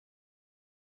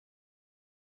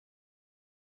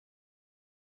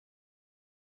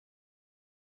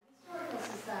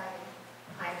Society.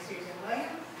 I'm Susan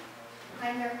Williams.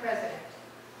 I'm their president.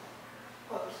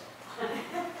 Whoops.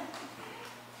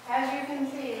 As you can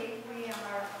see, we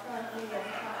are currently at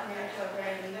a continental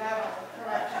grade level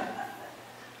collection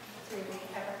through the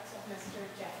efforts of Mr.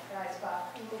 Jeff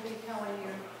Dreisbach, who will be telling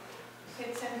you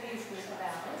bits and pieces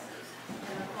about us.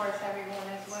 And of course,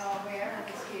 everyone is well aware of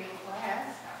the Stiegel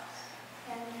glass.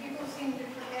 And people seem to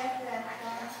forget that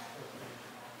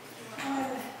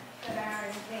when the Baron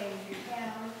came to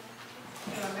town,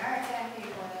 to America, he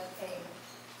was a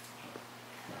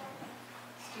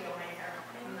steel maker,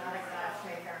 not a glass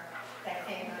maker. That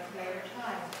came at a later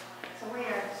time. So we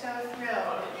are so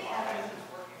thrilled having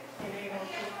been able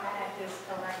to add this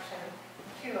collection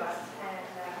to us, and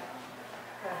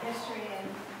the history and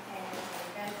the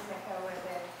events that go with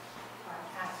it are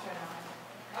astronomical.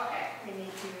 Okay. We need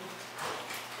to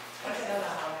pick it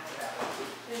up.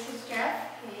 This is Jeff.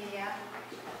 He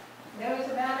knows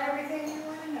about everything you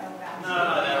want to know about. No,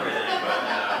 not everything, but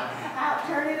I'll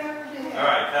turn it over to him. All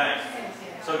right, thanks.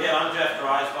 So again, I'm Jeff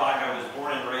Dreisbach. I was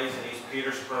born and raised in East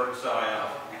Petersburg, so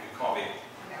you can call me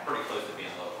pretty close to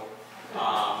being local.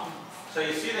 So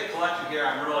you see the collection here.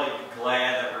 I'm really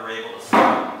glad that we were able to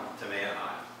sell to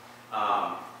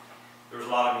Manheim. There was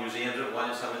a lot of museums that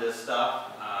wanted some of this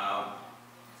stuff,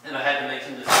 and I had to make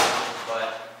some decisions,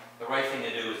 but the right thing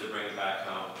to do was to bring it back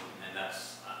home, and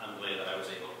I'm glad that I was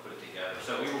able to put it together.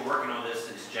 So we were working on this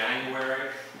since January.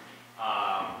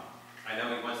 I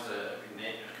know he wants to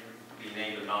be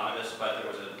named anonymous, but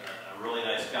there was a really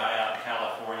nice guy out in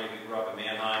California who grew up in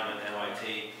Manheim and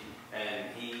MIT, and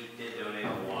he did donate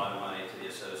a lot of money to the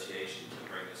association to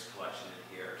bring this collection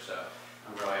in here. So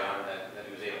I'm really honored that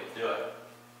he was able to do it.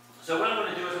 So what I'm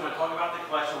going to do is I'm going to talk about the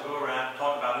collection. We'll go around,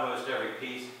 talk about almost every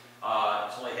piece.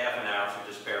 It's only half an hour, so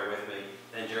just bear with me.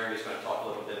 Then Jeremy's going to talk a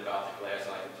little bit about the glass,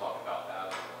 and I can talk about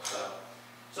that as well.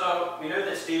 So we know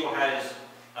that Stiegel had his,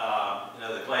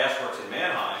 the glassworks in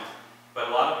Manheim, but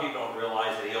a lot of people don't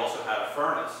realize that he also had a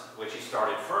furnace, which he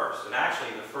started first. And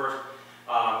actually, the first,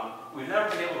 we've never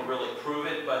been able to really prove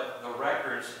it, but the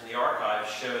records in the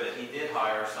archives show that he did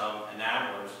hire some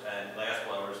enamelers and glass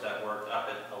blowers that worked up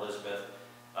at Elizabeth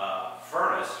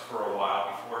Furnace for a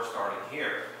while before starting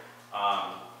here.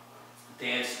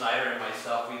 Dan Snyder and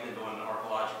myself, we've been doing an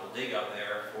archaeological dig up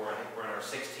there for, I think we're in our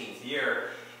 16th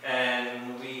year,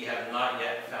 and we have not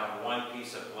yet found one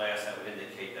piece of glass that would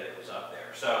indicate that it was up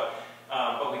there. So,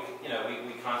 but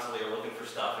we constantly are looking for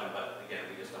stuff, but again,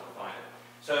 we just don't find it.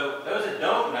 So those that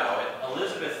don't know it,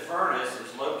 Elizabeth Furnace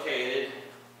is located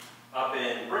up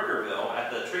in Brickerville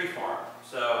at the tree farm.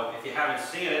 So if you haven't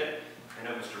seen it, I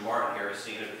know Mr. Martin here has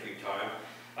seen it a few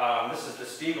times. This is the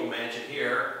Stiegel mansion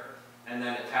here. And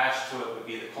then attached to it would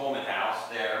be the Coleman house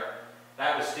there.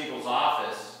 That was Stiegel's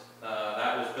office.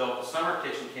 That was built. The summer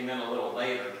kitchen came in a little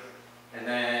later. And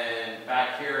then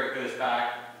back here it goes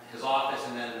back, his office,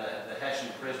 and then the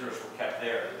Hessian prisoners were kept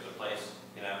there. There was a place,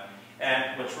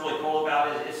 And what's really cool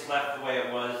about it is it's left the way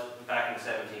it was back in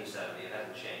 1770. It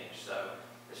hasn't changed. So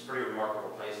it's a pretty remarkable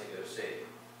place to go see.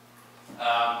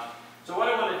 So what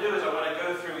I want to do is I want to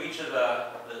go through each of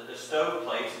the stove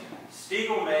plates.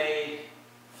 Stiegel made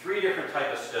 3 different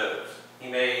types of stoves. He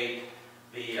made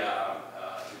the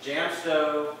jam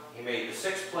stove, he made the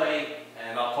 6-plate,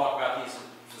 and I'll talk about these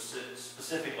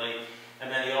specifically, and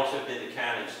then he also did the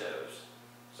cannon stoves.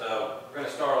 So we're going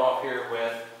to start off here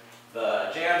with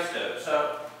the jam stove.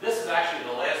 So this is actually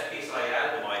the last piece I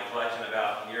added to my collection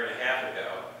about a year and a half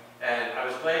ago, and I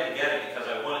was glad to get it because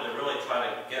I wanted to really try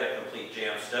to get a complete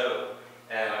jam stove,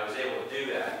 and I was able to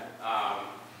do that.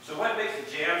 So what makes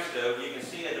a jam stove, you can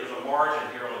see that there's a margin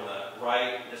here on the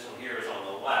right, this one here is on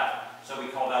the left. So we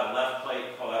call that a left plate,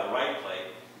 we call that a right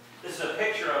plate. This is a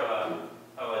picture of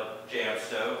a jam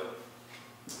stove.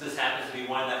 This happens to be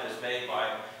one that was made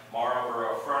by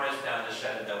Marlborough Furnace down in the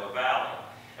Shenandoah Valley.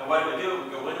 And what it would do, it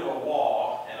would go into a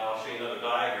wall, and I'll show you another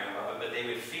diagram of it, but they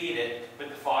would feed it, put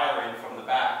the fire in from the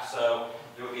back. So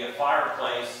there would be a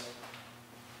fireplace,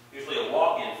 usually a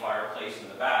walk-in fireplace in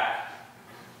the back.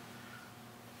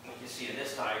 You see in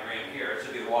this diagram here, it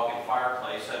should be a walk-in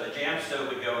fireplace. So the jam stove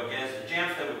would go against, the jam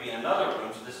stove would be in another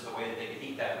room, so this is the way that they could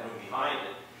heat that room behind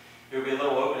it. There would be a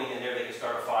little opening in there, they could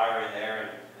start a fire in there, and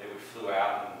they would flue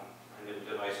out and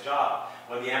did a nice job.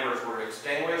 When the embers were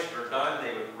extinguished or done,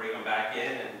 they would bring them back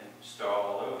in and start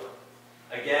all over.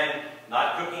 Again,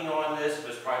 not cooking on this,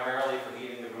 was primarily for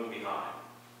heating the room behind.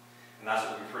 And that's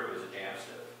what we refer to as a jam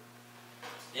stove.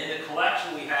 In the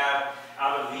collection we have,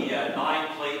 out of the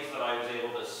 9 plates that I was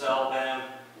able to sell them,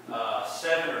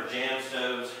 7 are jam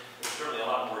stoves. There's certainly a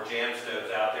lot more jam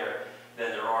stoves out there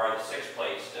than there are the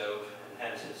 6-plate stove, and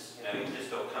hence it's, you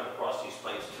just don't come across these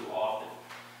plates too often.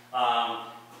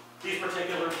 These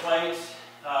particular plates,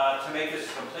 to make this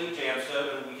a complete jam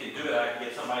stove, and we can do it, I can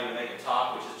get somebody to make a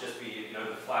top, which is just be,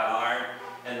 the flat iron,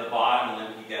 and the bottom,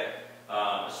 and then you get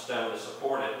a stone to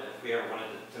support it. And if we ever wanted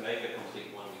to make a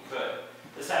complete one, we could.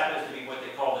 This happens to be what they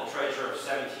call the treasure of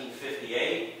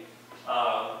 1758.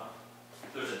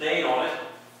 There's a date on it,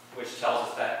 which tells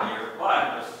us that year.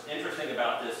 But what's interesting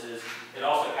about this is it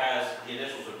also has the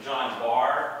initials of John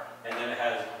Barr, and then it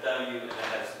has W, and it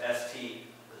has ST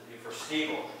for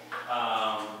Stiegel.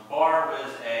 Barr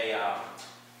was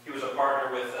he was a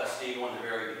partner with Stiegel in the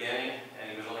very beginning,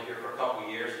 and he was only here for a couple of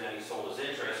years, and then he sold his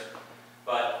interest.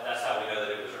 But that's how we know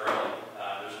that it was early.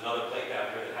 There's another plate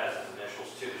down here that has his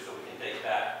initials too, so we can take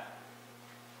that.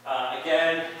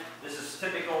 Again, this is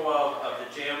typical of the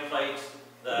jam plates,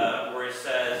 where it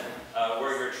says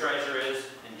where your treasure is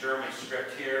in German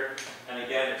script here. And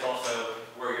again, it's also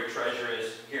where your treasure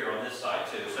is here on this side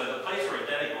too. So the plates are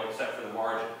identical except for the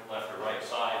margin, left or right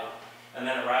side. And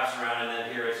then it wraps around, and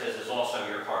then here it says is also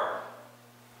your heart.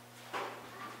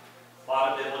 A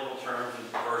lot of biblical terms and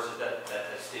verses that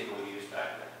Stiegel used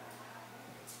back then.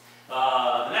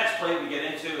 The next plate we get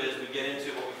into is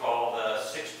what we call the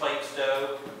 6-plate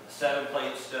stove,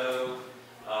 7-plate stove,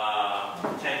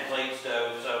 10-plate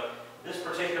stove. So this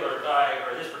particular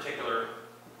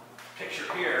picture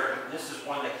here, this is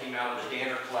one that came out of the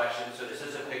Danner collection. So this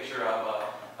is a picture of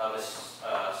a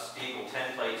Stiegel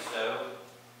 10-plate stove.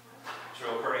 It's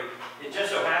real pretty. It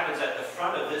just so happens that the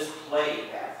front of this plate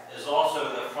is also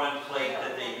the front plate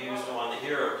that they used on the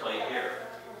hero plate here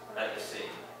that you see.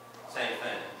 Same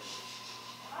thing.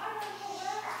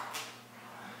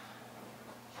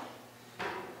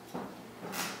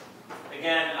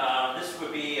 Again, this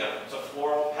would be it's a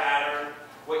floral pattern.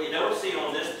 What you don't see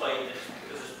on this plate is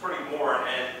because it's pretty worn,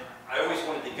 and I always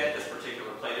wanted to get this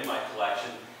particular plate in my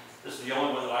collection. This is the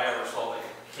only one that I ever saw that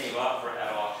came up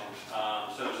at auction.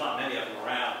 So there's not many of them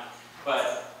around.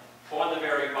 But on the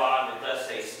very bottom, it does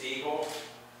say Stiegel.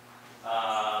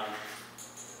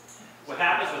 What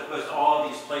happens with most all of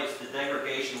these plates, the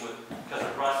degradation because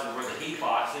of rust and where the heat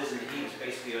box is, and the heat is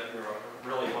basically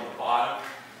really on the bottom.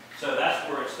 So that's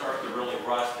where it starts to really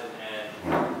rust,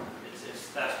 and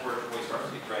that's where it really starts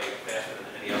to degrade faster than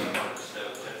any other one of the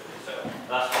stove typically. So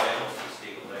that's why I don't see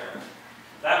Stiegel there.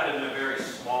 That would have been a very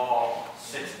small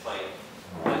 6-plate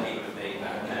that he would have made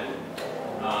back then.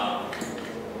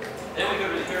 Then we go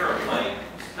to the hero plate.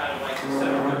 It's kind of like the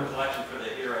center of their collection for the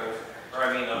heroes, or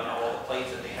I mean all the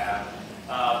plates that they have.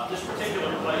 This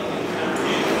particular plate is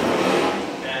introduced,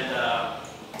 and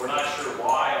we're not sure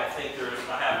why.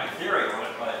 I have my theory on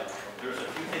it, but there's a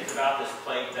few things about this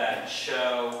plate that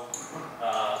show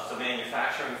some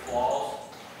manufacturing flaws.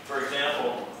 For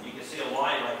example, you can see a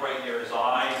line like right near his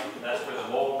eye. That's where the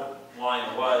mold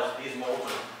line was. These molds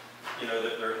are,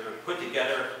 they're put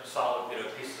together solid,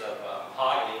 pieces of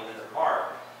mahogany and then they're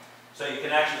hard. So you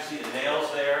can actually see the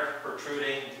nails there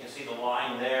protruding. You can see the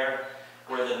line there.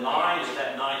 Where the 9 is,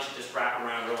 that 9 should just wrap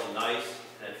around really nice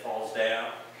and it falls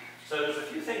down. So there's a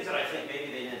few things that I think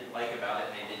maybe they didn't like about it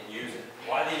and they didn't use it.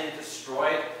 Why they didn't destroy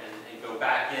it and go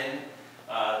back in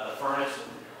the furnace,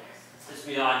 it's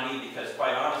beyond me, because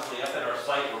quite honestly, up at our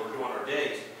site where we're doing our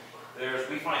digs,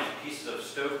 we find pieces of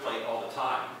stoveplate all the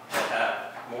time that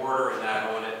have mortar and that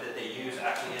on it that they use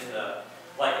actually in the,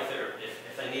 like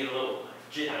if they need a little,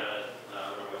 what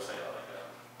do I say,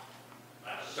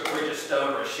 like a Sacred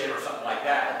stone or a shit or something like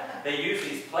that, they use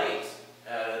these plates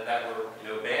that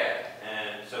were bad,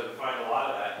 and so we find a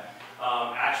lot of that.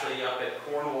 Actually, up at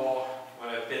Cornwall, when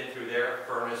I've been through their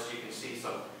furnace, you can see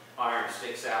some iron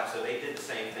sticks out. So they did the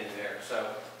same thing there.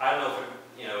 So I don't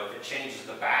know if it changes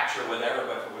the batch or whatever,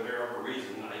 but for whatever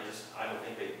reason, I don't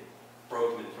think they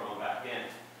broke them and thrown them back in.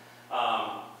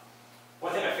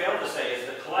 One thing I failed to say is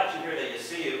the collection here that you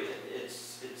see,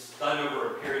 it's done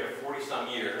over a period of 40-some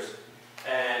years.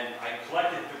 And I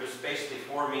collected through basically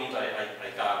 4 means I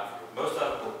got them through. Most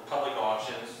of them were public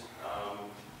auctions,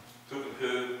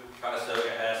 Poo, Conestoga,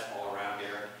 Hess, all around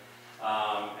here.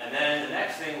 And then the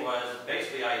next thing was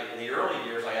basically in the early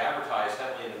years I advertised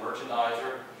heavily in the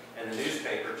Merchandiser and the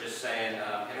newspaper, just saying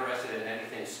interested in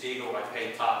anything Stiegel. I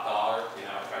paid top dollar.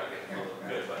 I tried to get it a little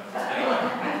good, but anyway.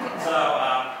 So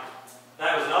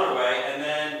that was another way. And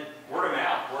then word of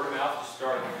mouth. Word of mouth just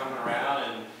started coming around,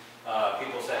 and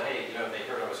people said, hey, they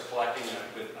heard I was collecting,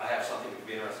 I have something to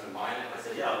be interested in buying it. I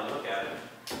said, yeah, let me look at it.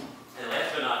 And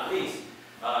last but not least,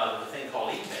 the thing called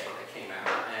eBay that came out.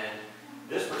 And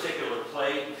this particular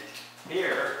plate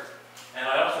here, and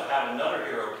I also have another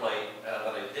hero plate that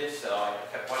I did sell. I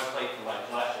kept one plate from my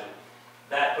collection.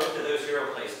 Both of those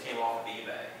hero plates came off of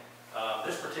eBay.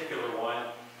 This particular one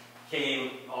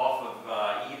came off of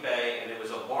eBay, and it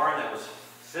was a barn that was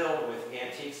filled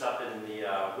antiques up in the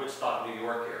Woodstock, New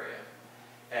York area.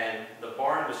 And the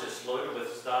barn was just loaded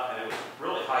with stuff, and it was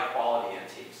really high quality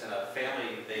antiques. And a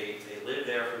family, they lived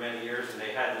there for many years, and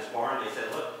they had this barn. They said,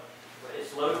 look,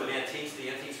 it's loaded with antiques. The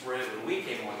antiques were in it when we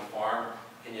came on the farm.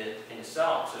 Can you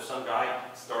sell them? So some guy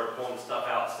started pulling stuff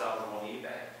out and selling them on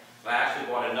eBay. I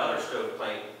actually bought another stove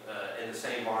plate in the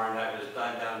same barn that was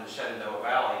done down in the Shenandoah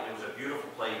Valley. It was a beautiful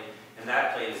plate, and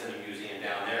that plate is in a museum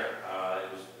down there.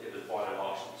 It was bought at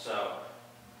auction. So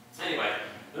anyway,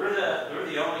 they're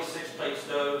the only 6-plate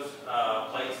stoves,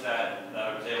 plates that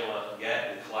I was able to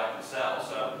get and collect and sell.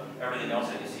 So everything else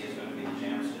that you see is going to be the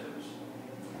jam stoves.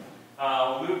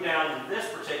 We'll move down to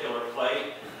this particular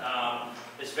plate.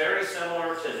 It's very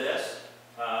similar to this,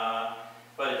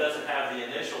 but it doesn't have the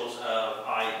initials of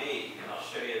IB. And I'll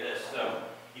show you this. So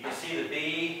you can see the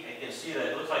B, and you can see that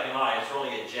it looks like an I. It's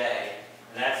really a J,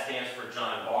 and that stands for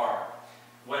John Barr.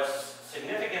 What's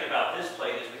significant about this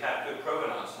plate is we have good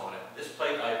provenance on it. This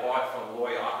plate I bought from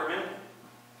Loy Ackerman.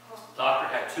 Doctor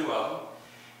had 2 of them,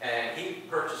 and he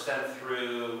purchased them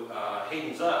through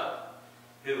Hayden's Up,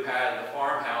 who had the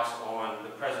farmhouse on the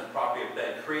present property of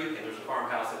Bed Creek, and there's a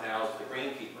farmhouse that now is the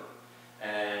Greenkeeper.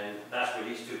 And that's where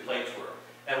these 2 plates were.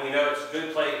 And we know it's a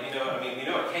good plate. We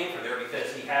know it came from there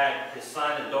because he had his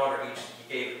son and daughter, he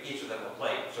gave each of them a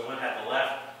plate. So one had the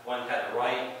left, one had the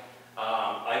right.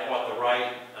 I bought the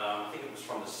right, I think it was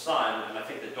from the son, and I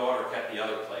think the daughter kept the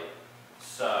other plate.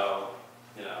 So,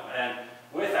 and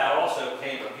with that also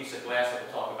came a piece of glass that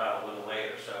we'll talk about a little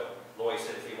later. So Lloyd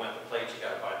said if you want the plate, you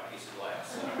got to buy a piece of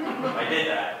glass. So I did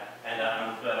that, and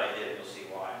I'm glad I did. You'll see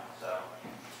why. So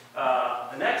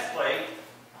the next plate,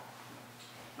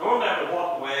 normally I would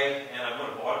walk away and I would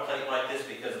have bought a plate like this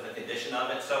because of the condition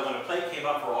of it. So when a plate came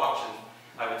up for auction,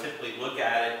 I would typically look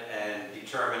at it and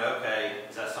determine, okay,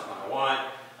 is that something I want?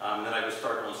 Then I would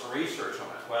start doing some research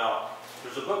on it. Well,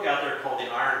 there's a book out there called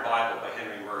The Iron Bible by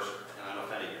Henry Mercer. And I don't know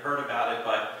if any of you heard about it,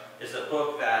 but it's a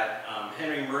book that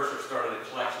Henry Mercer started a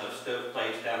collection of stove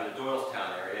plates down in the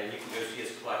Doylestown area, and you can go see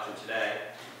his collection today.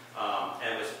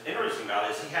 And what's interesting about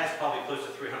it is he has probably close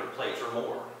to 300 plates or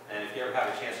more. And if you ever have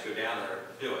a chance to go down there,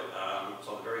 do it. It's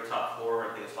on the very top floor.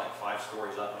 I think it's like 5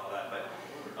 stories up and all that. But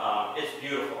it's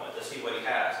beautiful to see what he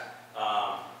has.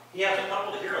 He has a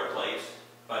couple of hero plates,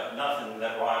 but nothing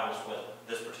that rivals what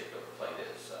this particular plate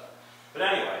is. But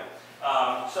anyway,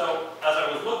 so as I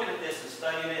was looking at this and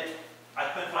studying it, I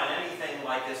couldn't find anything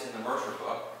like this in the Mercer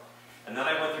book. And then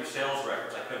I went through sales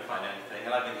records. I couldn't find anything.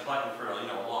 And I've been collecting for a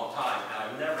long time,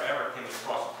 and I've never ever came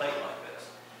across a plate like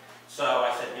this. So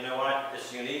I said, you know what,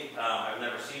 it's unique. I've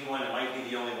never seen one. It might be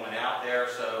the only one out there,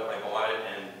 so I bought it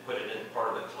and put it in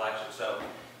part of the collection. So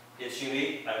it's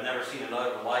unique. I've never seen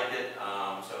another one like it,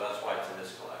 so that's why it's in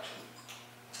this collection.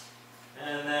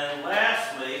 And then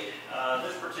lastly,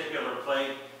 this particular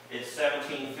plate is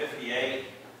 1758.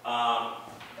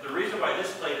 The reason why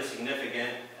this plate is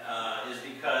significant is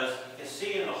because you can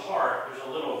see in the heart there's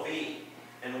a little V,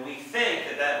 and we think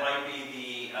that that might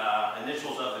be the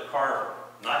initials of the carver.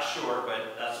 Not sure,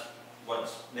 but that's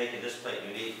what's making this plate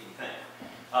unique, we think.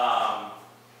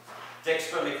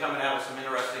 Dick's going to be coming out with some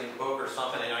interesting book or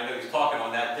something, and I know he's talking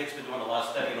on that. Dick's been doing a lot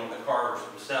of studying on the carvers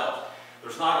themselves.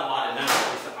 There's not a lot of knowledge,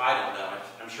 at least that I don't know.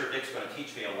 I'm sure Dick's going to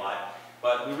teach me a lot,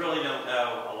 but we really don't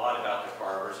know a lot about the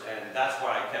carvers, and that's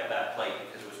why I kept that plate,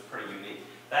 because it was pretty unique.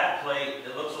 That plate,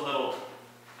 it looks a little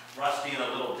rusty and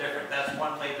a little different. That's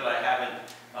one plate that I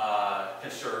haven't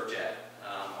conserved yet.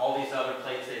 All these other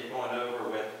plates they've gone over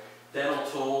with dental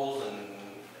tools, and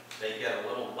they get a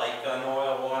little light gun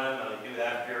oil on them, and they do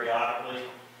that periodically.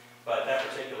 But that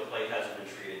particular plate hasn't been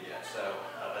treated yet, so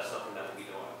that's something that we'll be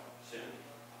doing soon.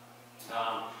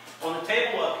 On the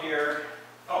table up here,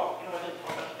 oh, I didn't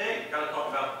talk about the pig. Got to talk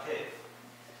about the pig.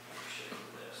 Let me show you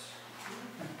this.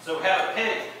 So we have a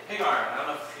pig iron. I don't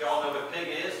know if y'all know what pig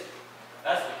is.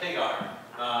 That's the pig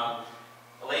iron.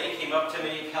 A lady came up to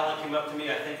me, Helen came up to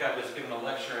me, I think I was giving a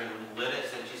lecture in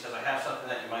Lidditz, and she says, I have something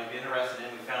that you might be interested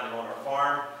in. We found it on our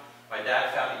farm. My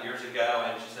dad found it years ago,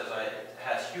 and she says, it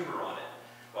has humor on it.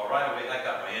 Well, right away, that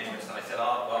got my interest, and I said,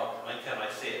 oh, well, when can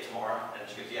I see it tomorrow? And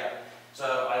she goes, yeah.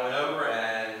 So I went over,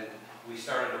 and we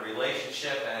started a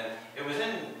relationship, and it was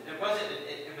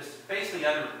basically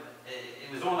under, it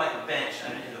was on like a bench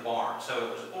in the barn. So it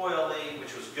was oily,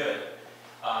 which was good.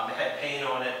 It had paint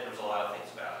on it. There was a lot of things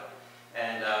about it.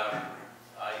 And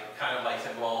I kind of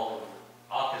said, well,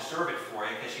 I'll conserve it for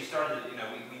you, because she started,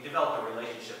 we developed a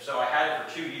relationship. So I had it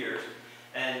for 2 years.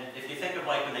 And if you think of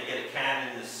when they get a can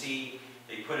in the sea,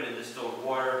 they put it in distilled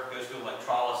water, goes through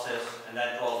electrolysis, and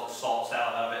that draws the salts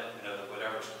out of it,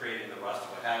 whatever's creating the rust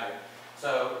and what have you.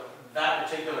 So that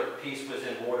particular piece was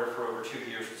in water for over 2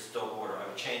 years, distilled water. I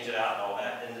would change it out and all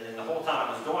that. And the whole time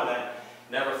I was doing that,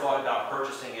 never thought about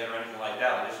purchasing it or anything like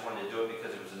that. I just wanted to do it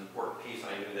because it was an important piece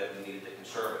and I knew that we needed to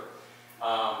conserve it.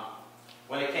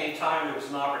 When it came time, there was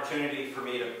an opportunity for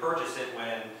me to purchase it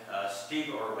when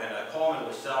Stiegel, or when Coleman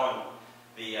was selling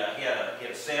he had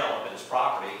a sale up in his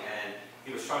property, and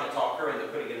he was trying to talk her into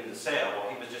putting it in the sale. Well,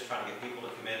 he was just trying to get people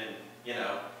to come in and, you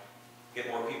know, get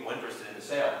more people interested in the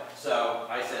sale. So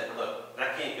I said, look,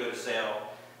 that can't go to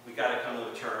sale. We got to come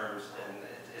to terms, and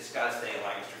it's got to stay in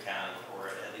Lancaster County, or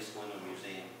at least go in the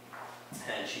museum.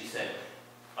 And she said,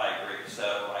 I agree.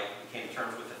 So I came to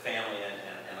terms with the family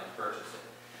and I purchased it.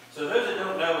 So those that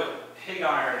don't know what pig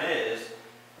iron is,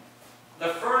 the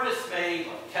furnace made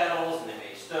kettles and they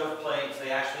made stove plates.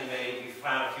 They actually made, we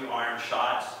found a few iron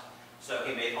shots. So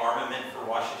he made armament for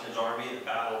Washington's Army in the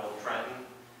Battle of Trenton.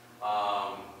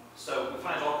 So we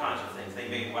find all kinds of things. They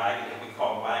made wagon, we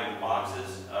call wagon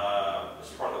boxes, as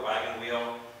part of the wagon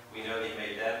wheel. We know they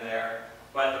made them there.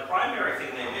 But the primary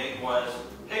thing they made was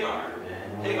pig iron.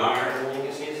 And pig iron, you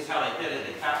can see this is how they did it.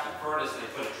 They tapped the furnace and they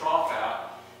put a trough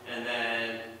out, and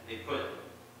then they put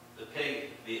the pig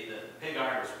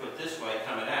iron was put this way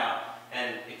coming out,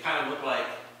 and it kind of looked like,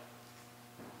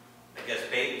 I guess,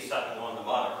 baby sucking on the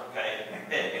mother, okay,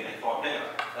 pig, and they call it pig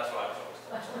iron. That's what I was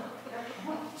always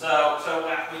told. So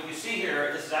what you see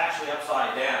here, this is actually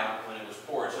upside down when it was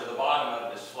poured, so the bottom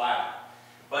of it is flat.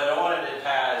 But on it, it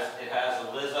has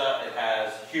Eliza, it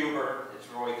has Huber, it's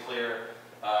really clear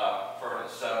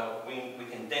furnace. So we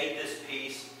can date this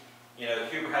piece. You know,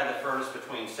 Huber had the furnace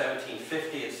between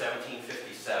 1750 and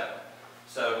 1757.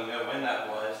 So we know when that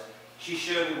was. She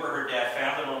showed me where her dad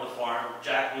found it on the farm.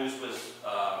 Jack News was,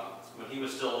 when he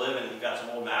was still living, he got some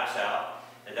old maps out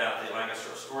and down at the Lancaster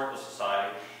Historical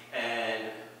Society. And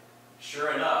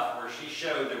sure enough, where she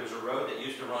showed, there was a road that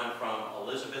used to run from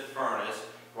Elizabeth Furnace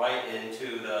right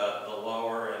into the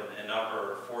lower and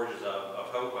upper forges of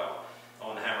Hopewell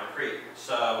on the Hammer Creek.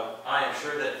 So I am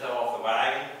sure that it fell off the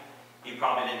wagon. He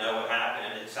probably didn't know what happened,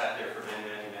 and it sat there for many,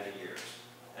 many, many years.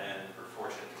 And we're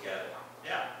fortunate to get it.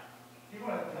 Yeah? You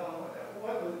want to tell them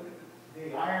what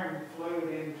the iron flowed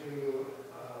into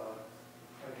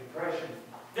a depression?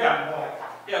 Yeah.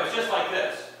 Yeah, it was just like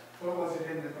this. What was it,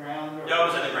 in the ground? Or Yeah, it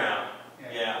was in the ground.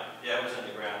 Yeah, it was in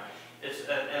the ground. It's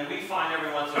and we find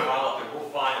every once in a while up there, we'll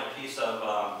find a piece of,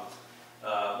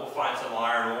 we'll find some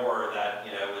iron ore that,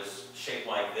 you know, was shaped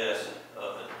like this,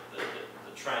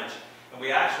 the trench. And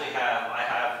we actually have, I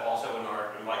have also in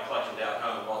my collection down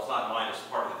home, well, it's not mine, it's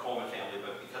part of the Coleman family,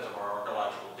 but because of our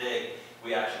archaeological dig,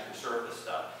 we actually conserve this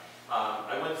stuff.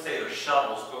 I wouldn't say they're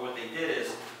shovels, but what they did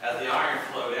is, as the iron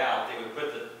flowed out, they would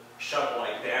put the shovel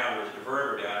like down, or the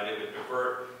diverter down, and it would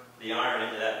divert the iron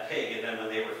into that pig, and then when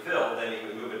they were filled, then he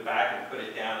would move it back and put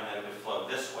it down, and then it would flow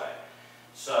this way.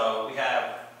 So we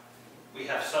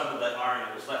have some of the iron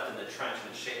that was left in the trench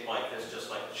and it's shaped like this, just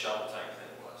like the shovel type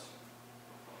thing was.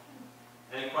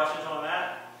 Any questions on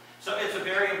that? So it's a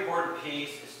very important piece.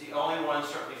 It's the only one,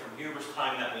 certainly from Huber's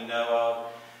time, that we know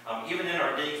of. Even in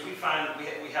our digs, we find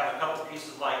we have a couple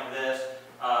pieces like this.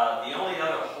 The only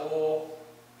other whole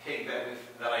pig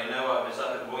that I know of is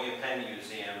up at William Penn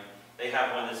Museum. They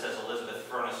have one that says Elizabeth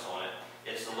Furnace on it.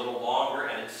 It's a little longer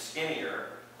and it's skinnier,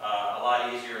 a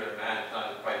lot easier to manage,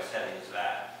 not quite as heavy as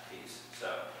that piece. So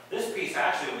this piece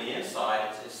actually on the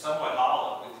inside is somewhat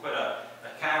hollow. We put a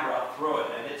camera up through it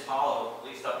and it's hollow, at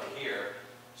least up to here.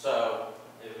 So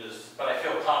it was, but I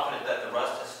feel confident that the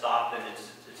rust has stopped and it's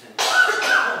in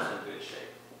good shape.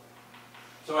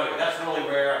 So anyway, that's really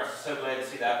rare. I'm so glad to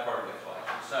see that part of the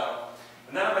collection. So,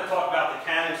 and then I'm going to talk about the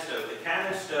cannon stove. The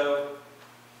cannon stove,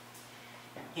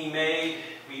 he made,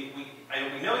 we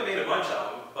know he made a bunch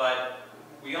of them, but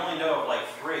we only know of like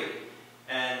 3.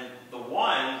 And the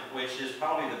one, which is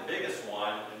probably the biggest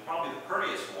one, and probably the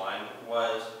prettiest one,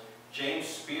 was James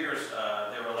Spears.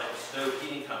 They were like a stove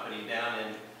heating company down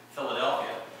in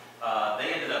Philadelphia.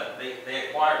 They ended up, they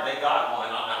got one,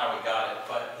 I don't know how he got it,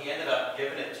 but he ended up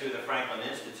giving it to the Franklin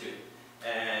Institute.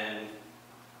 And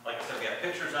like I said, we have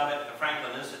pictures of it. The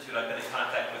Franklin Institute, I've been in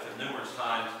contact with them numerous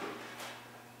times.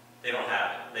 They don't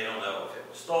have it. They don't know if it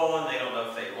was stolen. They don't know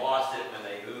if they lost it when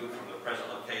they moved from the present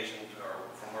location or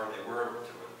from where they were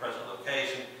to the present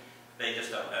location. They just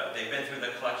don't know. They've been through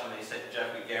the collection. They said,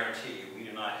 Jeff, we guarantee you we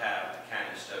do not have the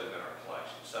cannon stove in our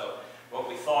collection. So what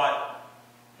we thought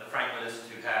the Franklin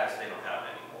Institute has, they don't have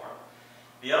anymore.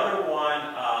 The other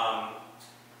one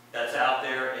that's out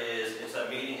there is, it's a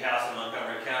meeting house in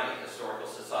Montgomery County Historical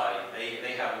Society.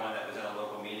 They have one that was in a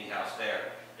local meeting house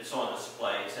there. It's on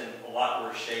display. It's in a lot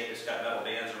worse shape. It's got metal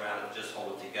bands around it to just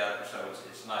hold it together, so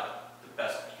it's not the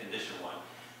best condition one.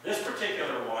 This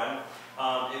particular one,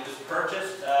 it was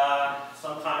purchased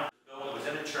sometime. It was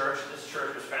in a church. This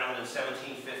church was founded in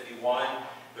 1751.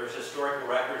 There's historical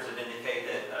records that indicate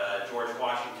that George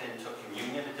Washington took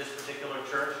communion at this particular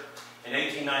church. In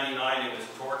 1899, it was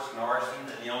torched and arsoned,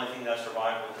 and the only thing that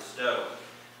survived was the stove.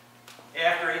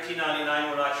 After 1899,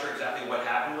 we're not sure exactly what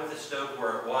happened with the stove,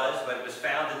 where it was, but it was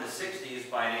found in the 60s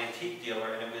by an antique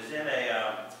dealer, and it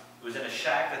was in a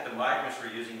shack that the migrants were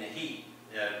using to heat,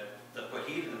 to put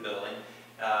heat in the building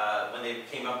when they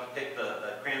came up to pick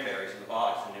the cranberries in the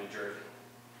bogs in New Jersey.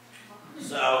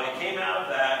 So it came out of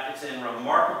that. It's in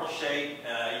remarkable shape.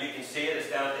 You can see it. It's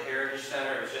down at the Heritage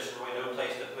Center. There's just really no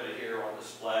place to put it here on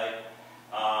display.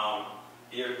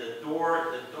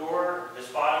 This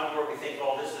bottom door, we think,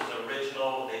 oh, this is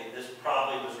original. This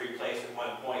probably was replaced at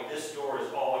one point. This door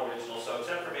is all original. So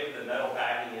except for maybe the metal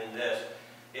backing in this,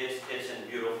 it's in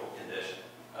beautiful condition.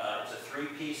 It's a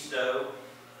 3-piece stove.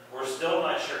 We're still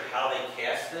not sure how they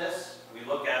cast this. We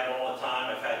look at it all the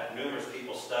time. I've had numerous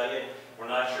people study it. We're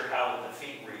not sure how the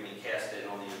feet were even cast in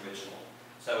on the original.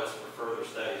 So it's for further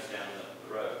studies down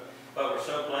the road. But we're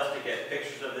so blessed to get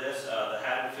pictures of this. The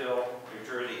Haddonfield, New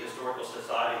Jersey Historical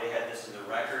Society, they had this in the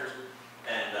records.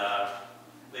 And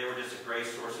they were just a great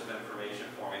source of information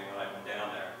for me when I went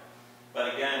down there.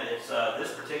 But again, it's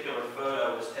this particular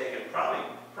photo was taken probably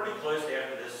pretty close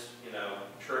after this,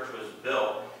 church was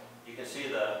built. You can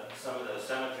see some of the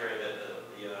cemetery that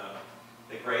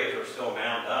the graves are still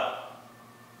mound up.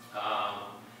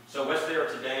 So what's there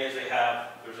today is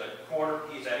there's a corner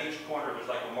piece, at each corner there's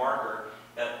like a marker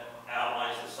that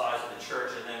outlines the size of the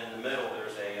church, and then in the middle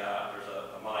there's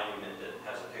a monument that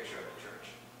has a picture of the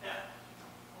church. Yeah.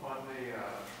 On the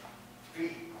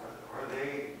feet, are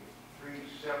they 3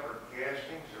 separate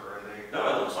castings, or are they?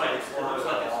 No, it looks like it's part of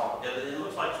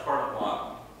the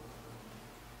block.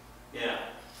 Yeah.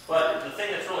 But the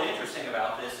thing that's really interesting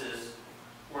about this is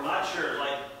we're not sure,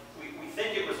 we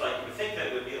think that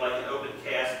it would be like an open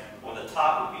cast on the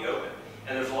top would be open.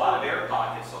 And there's a lot of air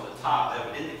pockets on the top that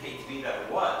would indicate to me that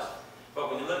it was. But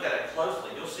when you look at it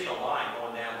closely, you'll see a line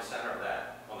going down the center of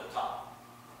that on the top.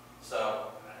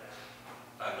 So,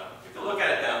 I don't know. If you look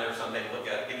at it down there someday, look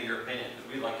at it, give me your opinion,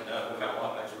 because we'd like to know. We've got a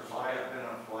lot of experts on Might it. have been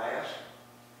a flask.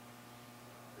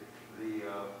 The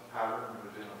pattern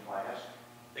was in a flask.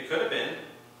 It could have been.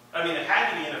 I mean, it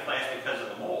had to be in a flask because of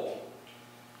the mold,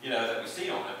 that we see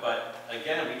on it. But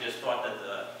again, we just thought that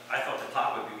I thought the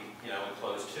top would be,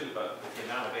 enclosed too. But with the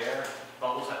amount of air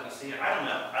bubbles that we see, I don't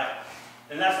know.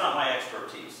 And that's not my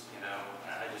expertise.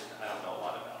 I don't know a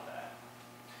lot about that.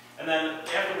 And then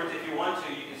afterwards, if you want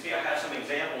to, you can see I have some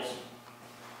examples.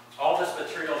 All this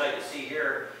material that you see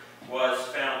here was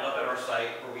found up at our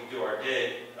site where we do our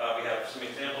dig. We have some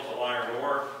examples of iron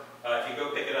ore. If you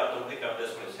go pick it up, don't pick up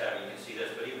this one, it's heavy. You can see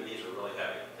this, but even these are really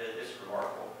heavy. It's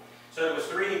remarkable. So there was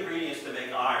 3 ingredients to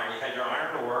make iron. You had your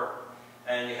iron ore,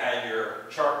 and you had your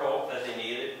charcoal that they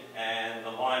needed, and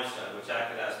the limestone, which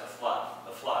acted as the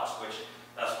flux, which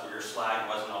that's where your slag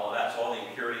was and all of that. So all the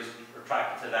impurities were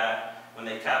attracted to that. When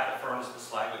they tapped the furnace, the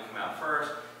slag would come out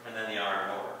first, and then the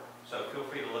iron ore. So feel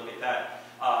free to look at that.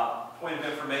 Point of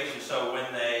information, so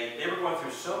when they were going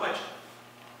through so much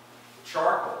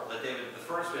charcoal that the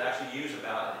furnace would actually use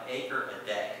about 1 acre a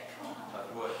day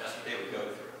of wood. That's what they would go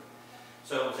through.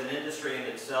 So it was an industry in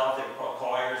itself. They were called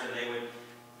colliers, and they would,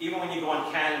 even when you go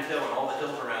on Cannon Hill and all the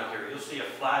hills around here, you'll see a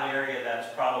flat area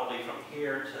that's probably from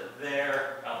here to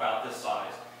there, about this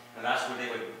size. And that's where they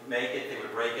would make it. They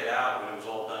would break it out when it was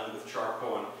all done with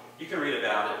charcoal. And you can read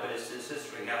about it, but it's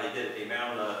interesting how they did it. They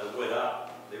mound the wood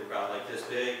up. They were about like this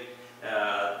big.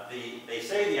 They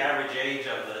say the average age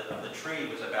of the tree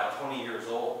was about 20 years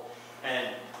old.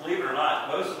 And believe it or not,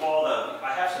 most of all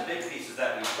I have some big pieces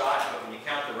that we've got, but when you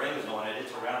count the rings on it,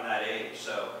 it's around that age.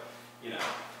 So,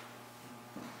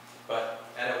 But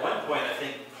at one point, I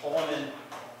think Coleman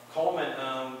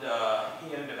owned,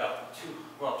 he owned about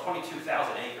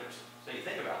 22,000 acres. So you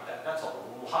think about that. That's a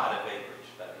lot of acreage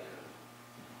that he owned.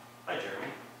 Hi,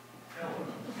 Jeremy.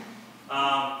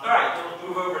 All right, we'll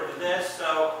move over to this.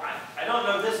 So I don't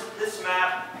know, this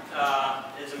map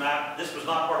is a map. This was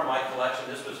not part of my collection.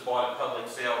 This was bought at public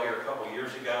sale here a couple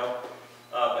years ago.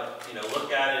 But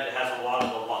look at it. It has a lot of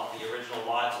the original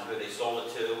lots and who they sold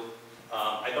it to.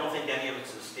 I don't think any of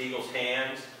it's in Stiegel's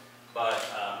hands, but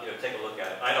take a look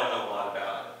at it. I don't know a lot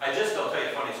about it. I'll tell you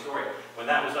a funny story. When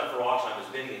that was up for auction, I was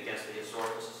bidding against the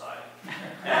Historical Society.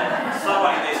 And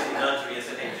somebody basically nudged me and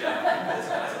said, "Hey, Jeff, this."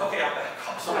 And I said, "Okay, I'll back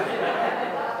off." So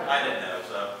I didn't know,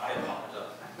 so I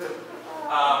apologize.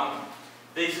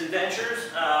 These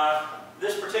indentures,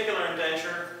 this particular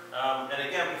indenture, and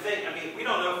again, we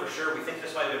don't know for sure. We think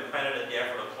this might have been printed at the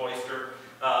Effort of Cloister.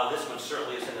 This one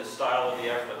certainly is in the style of the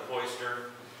Evelyn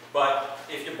cloister. But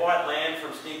if you bought land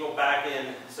from Stiegel back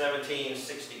in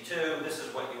 1762, this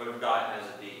is what you would have gotten as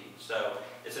a deed. So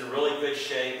it's in really good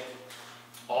shape.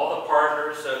 All the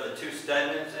partners, so the two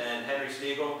Stedmans and Henry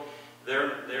Stiegel,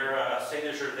 their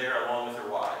signature there along with their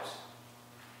wives.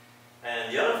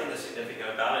 And the other thing that's significant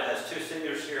about it has two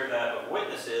signatures here that of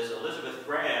witnesses. Elizabeth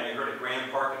Graham, you heard of Graham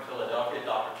Park in Philadelphia,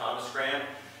 Dr. Thomas Graham.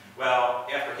 Well,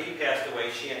 after he passed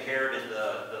away, she inherited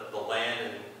the land,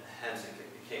 and hence it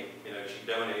became, she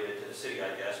donated it to the city,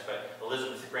 I guess. But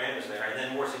Elizabeth Graham is there. And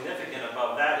then more significant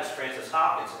above that is Francis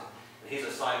Hopkinson, and he's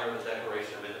a signer of the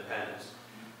Declaration of Independence.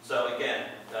 So again,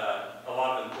 a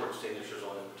lot of important signatures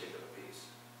on this particular piece.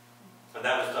 And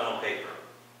that was done on paper.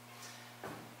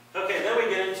 Okay, then we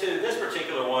get into this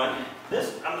particular one.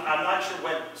 This, I'm not sure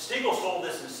when, Stiegel sold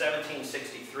this in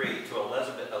 1763 to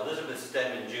Elizabeth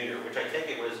Stedman Jr., which I think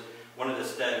it was one of the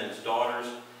Stedman's daughters.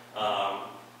 I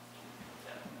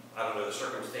don't know the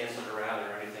circumstances around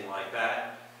it or anything like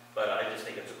that, but I just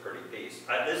think it's a pretty piece.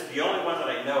 This is the only one that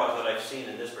I know of that I've seen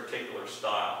in this particular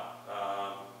style.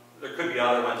 There could be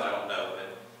other ones, I don't know,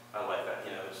 but I like that,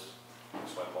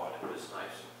 that's why I bought it. It was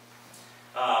nice.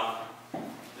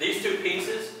 These two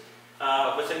pieces,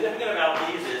 what's significant about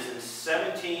these is in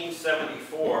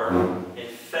 1774, in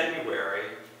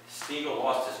February, Stiegel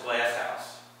lost his glass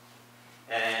house,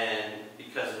 and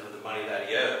because of the money that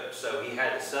he owed. So he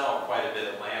had to sell quite a bit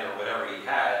of land or whatever he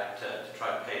had to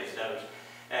try to pay his debtors.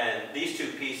 And these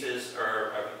two pieces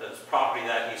are the property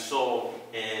that he sold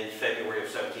in February of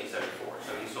 1774.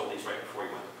 So he sold these right before he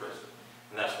went to prison.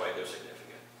 And that's why they're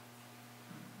significant.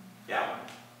 Yeah?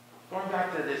 Going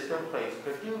back to the still plates,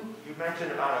 could you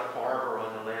mentioned about a carver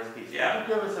on the last piece. Yeah.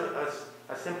 Could you give us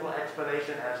a simple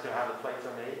explanation as to how the plates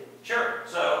are made? Sure.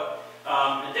 So,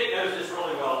 and Dick knows this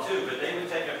really well too, but they would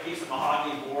take a piece of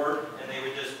mahogany board and they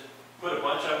would just put a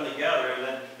bunch of them together, and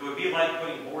then it would be like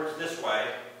putting boards this way,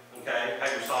 okay,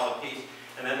 have your solid piece,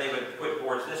 and then they would put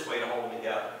boards this way to hold them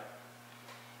together.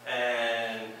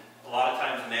 And a lot of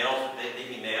times nails, they'd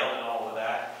be nailed and all of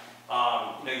that.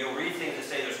 You'll read things that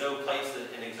say there's no plates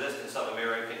that in existence of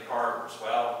American carvers.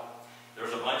 Well,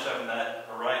 there's a bunch of them that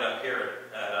are right up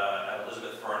here at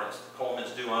Elizabeth Furnace. The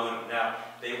Colemans do own them. Now,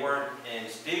 they weren't in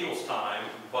Stiegel's time,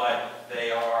 but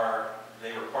they were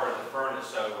part of the furnace.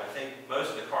 So I think most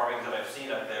of the carvings that I've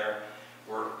seen up there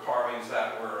were carvings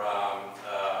that were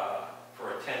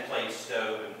for a 10-plate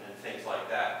stove and things like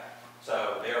that.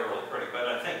 So they are really pretty. But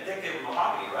I think they were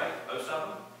mahogany, right? Most of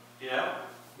them? Yeah.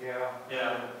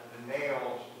 Yeah. The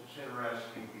nails, it's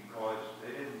interesting because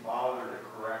they didn't bother to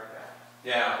correct that.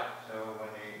 Yeah. So when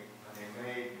they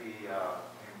made the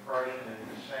impression in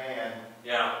the sand,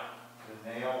 the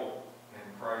nail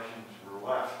impressions were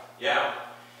left. Yeah.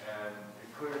 And it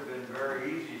could have been very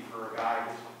easy for a guy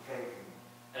just to take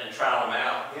and trowel them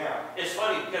out. Yeah. It's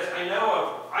funny because I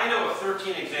know of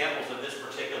 13 examples of this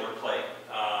particular plate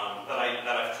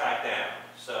that I've tracked down.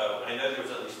 So I know there's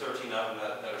at least 13 of them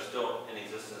that are still in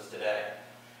existence today.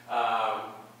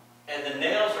 And the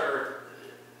nails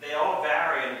they all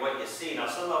vary in what you see. Now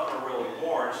some of them are really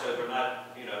worn, so they're not,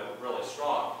 really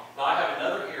strong. Now I have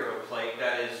another hero plate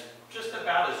that is just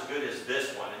about as good as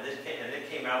this one, and it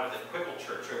came out with the Quickle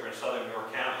Church over in southern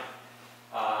York County.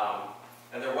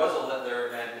 And there was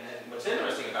and what's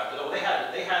interesting about this, they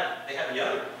had the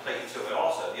other plate to it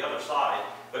also, the other side,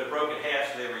 but it broke in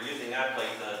half, so they were using that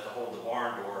plate to hold the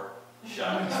barn door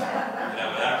shut. And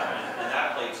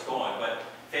that plate's gone. But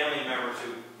family members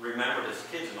who remembered as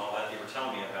kids and all that, they were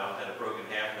telling me about that it broke in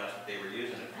half, and that's what they were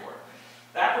using it for.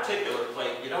 That particular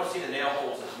plate, you don't see the nail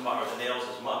holes as much, or the nails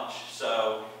as much.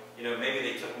 So, maybe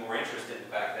they took more interest in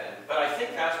it back then. But I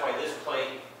think that's why this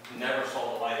plate never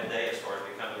saw the light of day as far as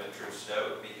becoming a true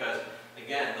stove, because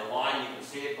again, the line, you can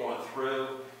see it going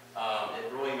through.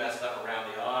 It really messed up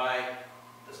around the eye.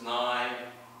 This 9,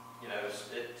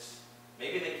 it's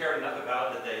maybe they cared enough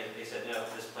about it that they said no,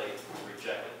 this plate was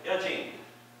rejected. Yeah, Gene.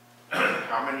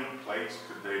 How many plates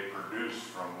could they produce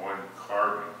from one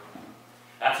carving?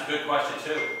 That's a good question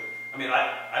too. I mean,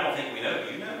 I don't think we know.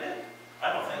 Do you know, Nick?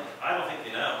 I don't think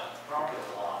you know. Probably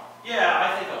a lot. Yeah, I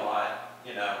think a lot.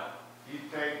 You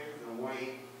take the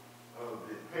weight of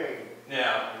the pig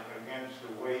against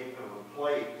the weight of a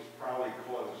plate, it's probably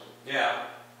close. Yeah.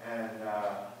 And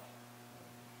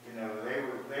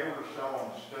they were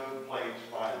selling stove plates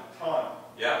by the ton.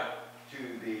 Yeah. To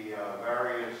the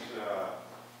various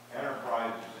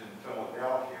enterprises in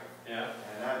Philadelphia. Yeah.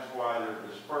 And that's why they're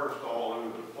dispersed all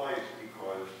over the place,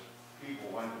 because people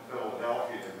went to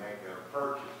Philadelphia to make their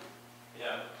purchase.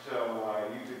 Yeah. So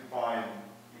you could find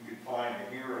a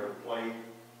hero plate,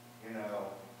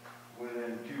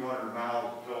 within 200 miles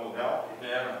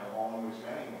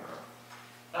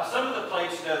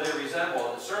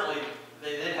resemble, certainly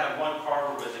they did have one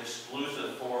carver who was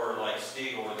exclusive for like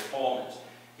Stiegel or the Colemans.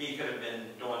 He could have been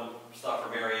doing stuff for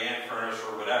Mary Ann Furnace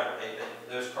or whatever.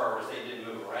 Those carvers, they did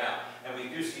move around. And we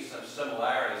do see some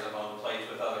similarities among plates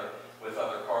with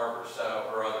other carvers, so,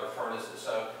 or other furnaces.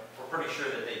 So we're pretty sure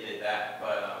that they did that.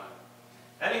 But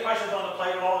any questions on the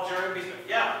plate at all, Jeremy?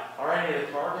 Yeah. Are any of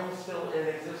the carvings still in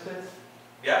existence?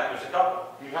 Yeah, there's a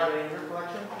couple. Do you have any in your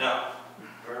collection? No.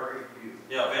 Very few.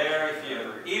 Yeah, very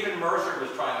few. Even Mercer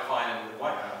was trying to find them.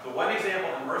 The one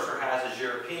example that Mercer has is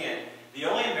European. The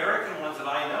only American ones that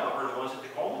I know of are the ones that the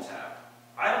Colemans have.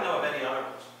 I don't know of any other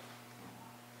ones.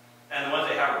 And the ones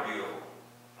they have are beautiful.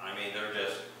 I mean, they're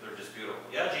just beautiful.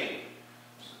 Yeah, Gene?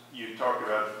 You talked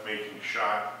about making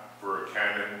shot for a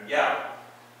cannon. Yeah.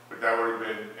 But that would have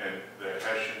been, and the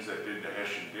Hessians that did the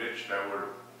Hessian ditch, that would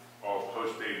have all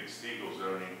post-dated Stiegel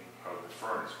zoning of the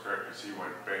furnace, correct? Because he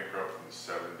went bankrupt in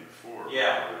 '74.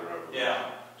 Yeah. For the revolution.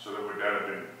 Yeah. So that would have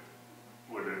been,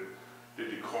 did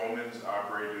the Colemans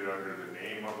operate it under the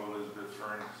name of Elizabeth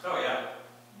Furnace? Oh, yeah.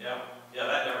 Yeah. Yeah,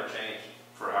 that never changed.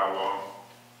 For how long?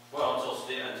 Well,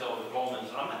 until the Colemans,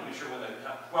 I'm not even sure when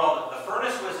well, the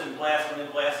furnace was went in blast in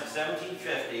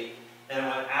 1750, and it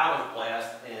went out of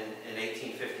blast in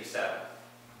 1857.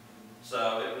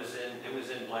 So it was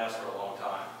in blast for a long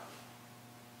time.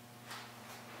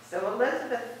 So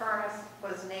Elizabeth Furnace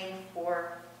was named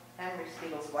for Henry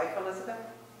Stiegel's wife, Elizabeth?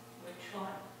 Which one?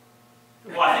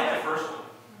 Well, I think the first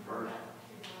one.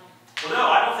 Well, no,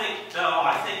 I don't think, no,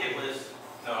 I think it was,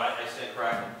 no, I stand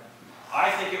corrected.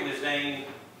 I think it was named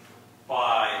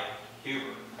by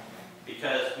Huber,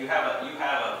 because you have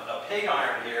a pig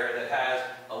iron here that has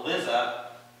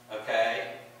Eliza,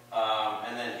 okay,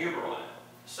 and then Huber on it.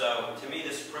 So to me,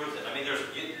 this proves it. I mean,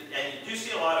 and you do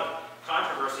see a lot of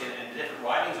controversy and different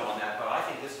writings on that, but I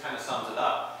think this kind of sums it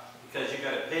up, because you've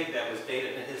got a pig that was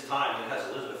dated in his time and it has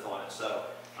Elizabeth on it. So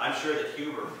I'm sure that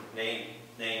Huber named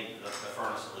the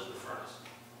furnace Elizabeth Furnace.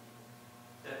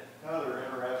 Yeah. Another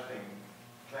interesting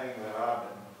thing that I've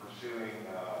been pursuing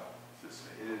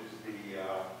is the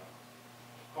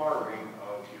carving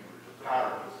of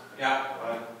patterns. Yeah.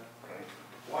 But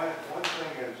one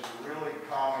thing that's really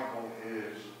comical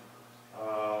is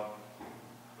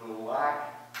the lack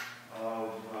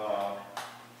of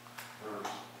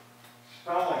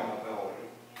spelling ability.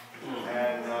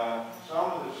 And some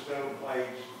of the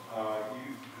stoveplates,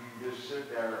 you just sit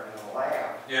there and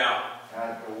laugh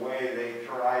at the way they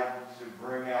tried to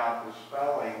bring out the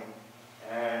spelling,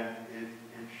 and it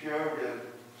showed that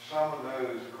some of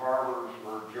those carvers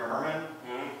were German,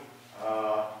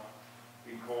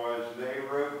 because they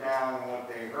wrote down what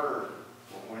they heard.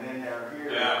 But when in their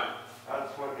ear,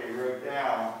 that's what they wrote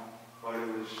down, but it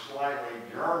was slightly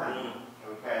German,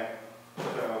 okay?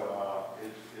 So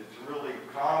it's really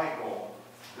comical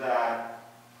that,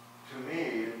 to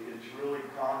me, it's really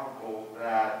comical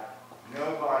that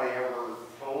nobody ever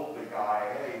told the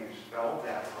guy, hey, you spelled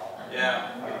that wrong.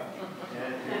 Yeah.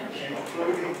 And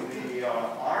including the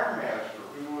Ironmaster,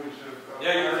 who was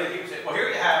Yeah, you think he was, well, here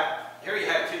you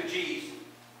have two G's.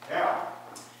 Yeah.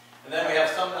 And then we have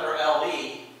some that are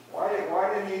LE.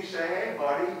 Why didn't he say, hey,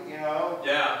 buddy, you know?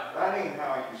 Yeah. That ain't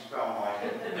how you spell my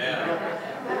name.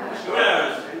 Yeah. Who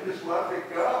knows? They just let it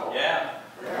go. Yeah.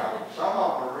 Yeah. Some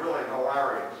of them are really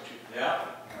hilarious. Yeah.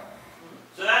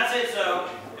 So that's it. So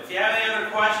if you have any other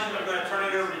questions, I'm going to turn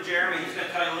it over to Jeremy. He's going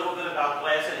to tell you a little bit about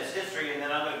glass and its history, and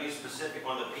then I'm going to be specific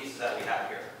on the pieces that we have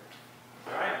here.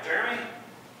 All right, Jeremy?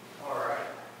 All right.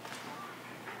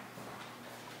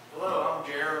 Hello, I'm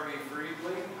Jeremy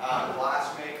Friedley,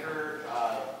 glassmaker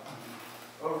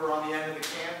over on the end of the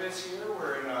campus here.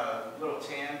 We're in a little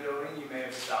tan building. You may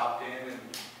have stopped in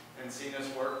and seen us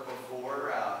work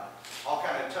before. I'll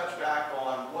kind of touch back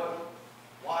on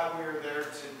why we're there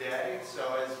today. So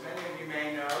as many of you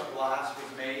may know, glass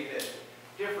was made at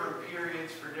different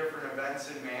periods for different events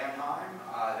in Manheim.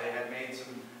 They had made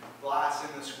some glass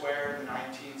in the square in the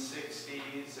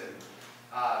 1960s, and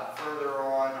further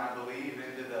on, I believe,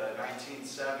 into the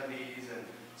 1970s, and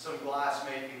some glass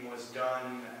making was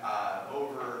done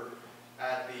over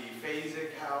at the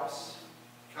Phasic House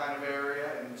kind of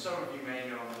area, and some of you may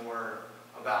know more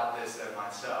about this than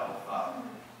myself.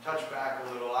 Touch back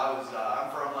a little, I'm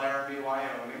from Laramie,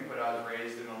 Wyoming, but I was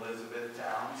raised in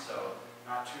Elizabethtown, so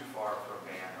not too far from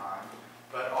Manheim.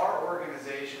 But our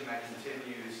organization that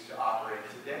continues to operate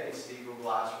today, Stiegel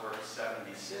Glassworks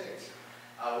 76,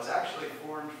 was actually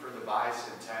formed for the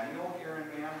bicentennial here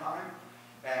in Manheim.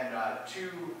 And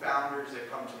two founders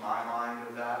that come to my mind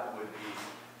of that would be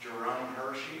Jerome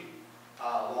Hershey,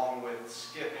 along with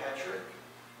Skip Hetrick.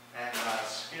 And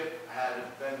Skip had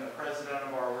been the president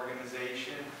of our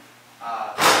organization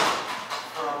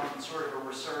from sort of a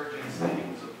resurgence that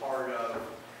he was a part of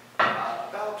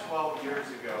about 12 years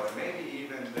ago, and maybe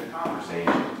even the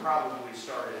conversation probably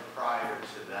started prior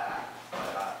to that.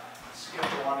 But Skip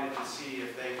wanted to see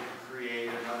if they could create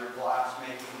another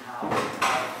glass-making house and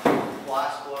have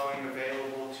glass blowing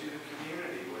available to the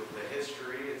community. With the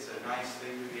history, it's a nice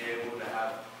thing to be able to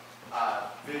have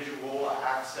visual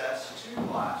access to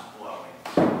glass blowing.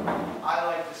 I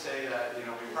like to say that, you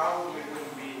know, we probably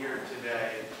wouldn't be here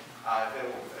today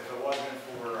if it wasn't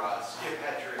for Skip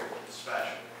Hetrick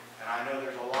especially. And I know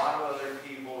there's a lot of other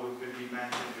people who could be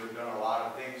mentioned who have done a lot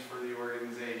of things for the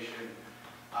organization,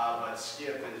 but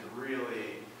Skip has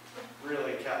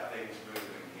really kept things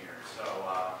moving here. So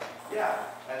yeah,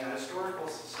 and the Historical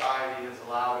Society has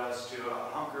allowed us to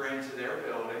hunker into their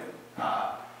building,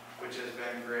 which has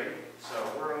been great. So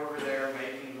we're over there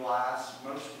making glass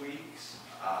most weeks.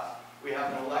 We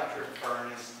have an electric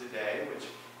furnace today, which,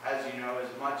 as you know, is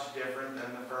much different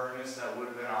than the furnace that would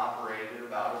have been operated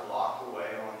about a block away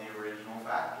on the original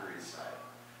factory site.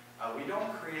 We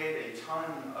don't create a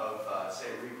ton of, say,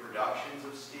 reproductions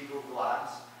of Stiegel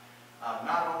glass,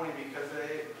 not only because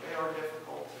they are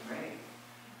difficult to make,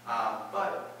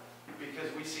 but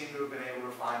because we seem to have been able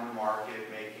to find the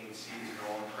market making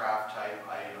seasonal and craft type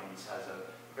items has a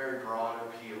very broad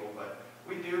appeal, but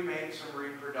we do make some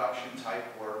reproduction type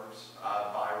works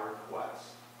by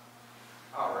request.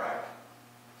 All right,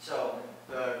 so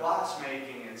the glass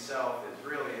making itself is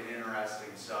really an interesting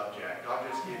subject. I'll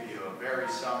just give you a very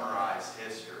summarized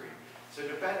history. So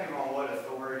depending on what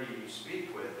authority you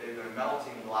speak with, they've been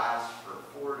melting glass for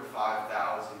 4,000 to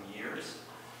 5,000 years.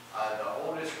 The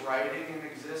oldest writing in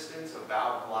existence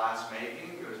about glass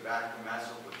making goes back to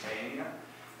Mesopotamia,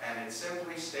 and it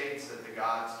simply states that the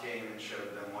gods came and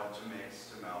showed them what to mix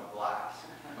to melt glass.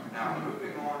 Now,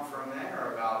 moving on from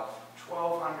there, about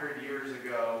 1,200 years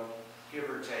ago, give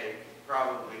or take,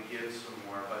 probably gives some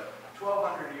more, but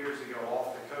 1,200 years ago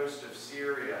off the coast of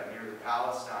Syria near the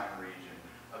Palestine region,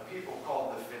 a people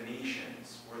called the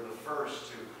Phoenicians were the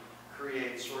first to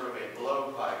create sort of a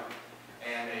blowpipe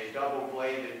and a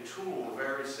double-bladed tool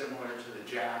very similar to the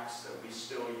jacks that we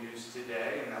still use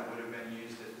today, and that would have been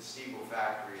used at the Stiegel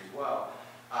factory as well.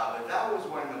 But that was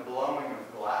when the blowing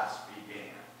of glass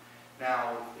began.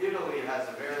 Now, Italy has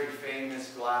a very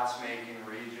famous glass-making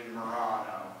region,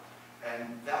 Murano,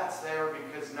 and that's there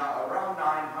because around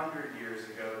 900 years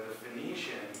ago, the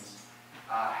Phoenicians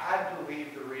had to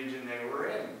leave the region they were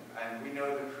in, and we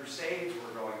know the Crusades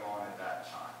were going on at that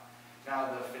time.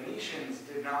 Now, the Phoenicians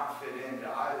did not fit into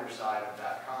either side of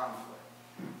that conflict.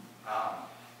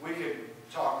 We could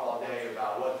talk all day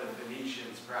about what the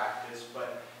Phoenicians practiced,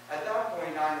 but at that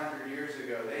point, 900 years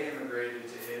ago, they immigrated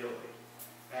to Italy.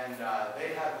 And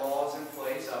they had laws in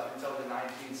place up until the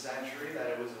 19th century that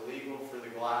it was illegal for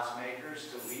the glassmakers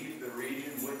to leave the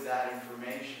region with that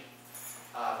information.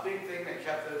 Big thing that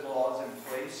kept those laws in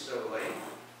place so late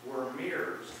were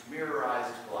mirrors,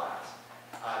 mirrorized glass.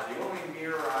 The only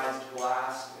mirrorized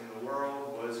glass in the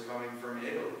world was coming from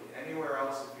Italy. Anywhere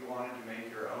else, if you wanted to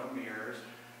make your own mirrors,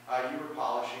 you were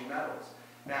polishing metals.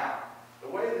 Now, the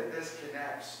way that this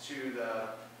connects to the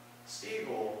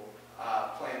Stiegel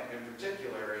plant in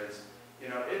particular is, you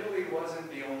know, Italy wasn't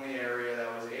the only area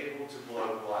that was able to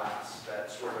blow glass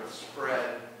that sort of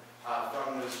spread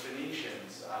from those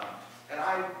Phoenicians. And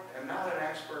I am not an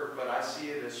expert, but I see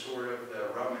it as sort of the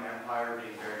Roman Empire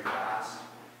being very vast.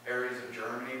 Areas of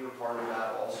Germany were part of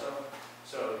that also.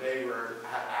 So they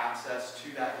had access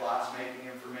to that glass-making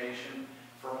information.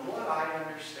 From what I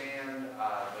understand,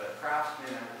 the craftsmen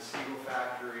at the Stiegel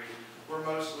factory were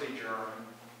mostly German,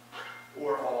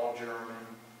 or all German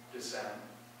descent.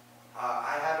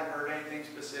 I haven't heard anything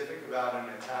specific about an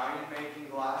Italian making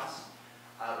glass,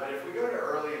 but if we go to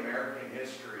early American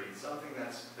history, something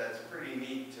that's pretty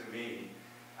neat to me.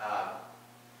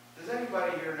 Does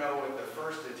anybody here know what the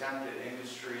first attempted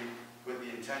industry with the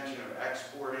intention of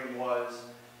exporting was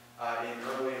in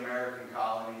early American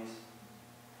colonies?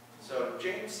 So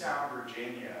Jamestown,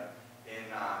 Virginia, in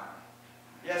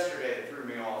yesterday it threw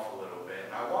me off a little bit,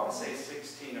 and I want to say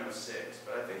 1606,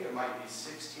 but I think it might be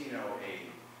 1608.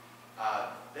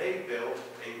 They built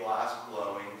a glass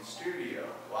blowing studio.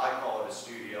 Well, I call it a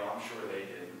studio, I'm sure they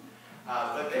didn't.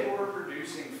 But they were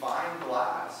producing fine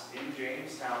glass in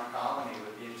Jamestown colony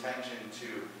with the intention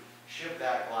to ship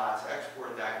that glass,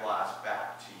 export that glass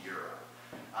back to Europe.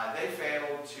 They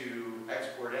failed to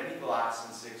export any glass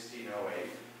in 1608.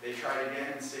 They tried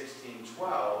again in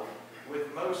 1612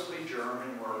 with mostly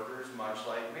German workers, much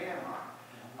like Manheim.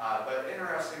 But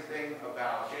interesting thing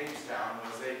about Jamestown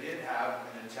was they did have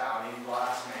an Italian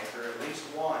glassmaker, at least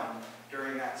one,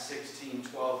 during that 1612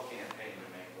 campaign to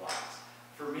make glass.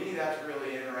 For me, that's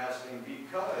really interesting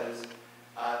because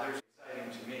there's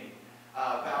exciting to me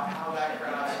about how that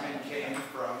craftsman came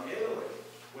from Italy,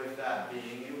 with that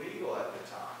being illegal at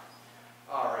the time.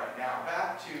 All right, now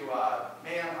back to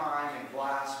Manheim and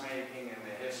glassmaking and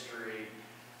the history.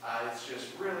 It's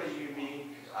just really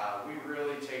unique. We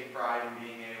really take pride in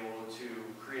being able to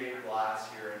create glass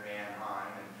here in Manheim.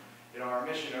 And you know, our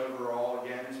mission overall,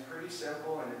 again, is pretty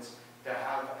simple, and it's to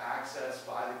have access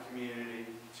by the community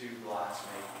to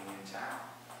glassmaking in town.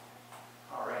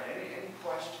 All right, any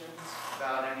questions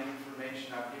about any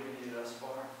information I've given you thus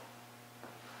far?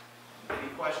 Any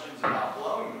questions about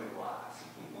blowing the glass?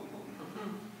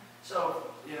 So,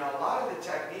 you know, a lot of the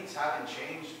techniques haven't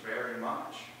changed very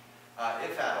much,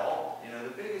 if at all. You know,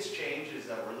 the biggest changes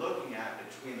that we're looking at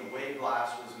between the way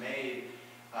glass was made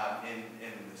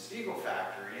in the Stiegel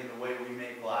factory and the way we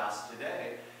make glass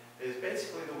today is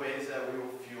basically the ways that we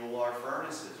will fuel our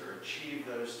furnaces or achieve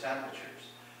those temperatures.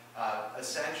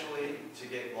 Essentially, to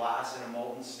get glass in a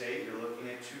molten state, you're looking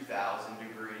at 2,000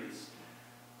 degrees.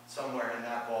 Somewhere in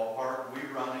that ballpark, we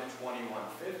run at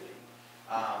 2150.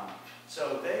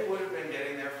 So they would have been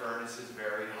getting their furnaces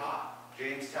very hot.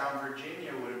 Jamestown,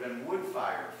 Virginia would have been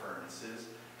wood-fired furnaces.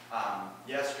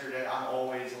 Yesterday, I'm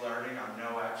always learning, I'm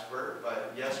no expert,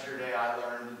 but yesterday I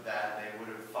learned that they would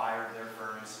have fired their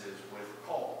furnaces with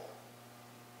coal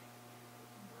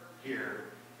here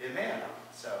in Manheim.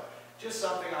 So just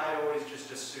something I always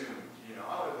just assumed, you know,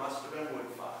 oh, it must have been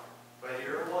wood-fired. But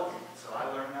here it wasn't, so I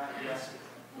learned that yesterday.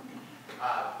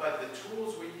 But the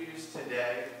tools we use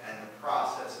today and the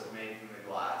process of making the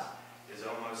glass is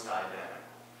almost identical.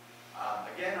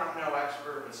 Again, I'm no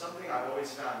expert, but something I've always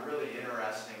found really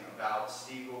interesting about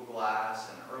Stiegel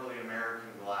glass and early American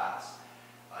glass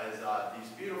is these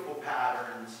beautiful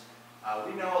patterns.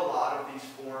 We know a lot of these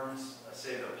forms,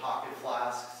 say the pocket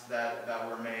flasks that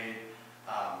were made,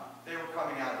 they were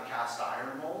coming out of cast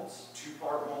iron molds,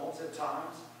 two-part molds at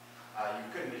times. You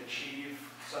couldn't achieve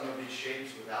some of these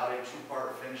shapes without a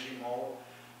two-part finishing mold.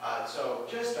 So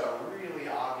just a really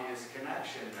obvious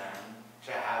connection then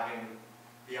to having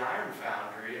the iron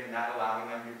foundry and that allowing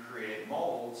them to create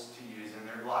molds to use in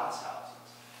their glass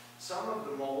houses. Some of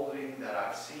the molding that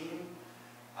I've seen,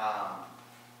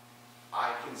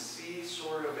 I can see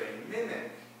sort of a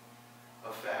mimic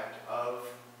effect of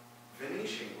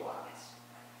Venetian glass.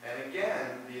 And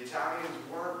again, the Italians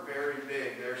weren't very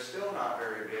big. They're still not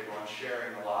very big on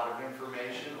sharing a lot of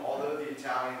information, although the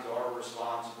Italians are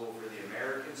responsible for the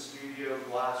American studio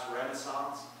glass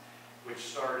renaissance, which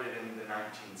started in the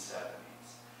 1970s.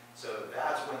 So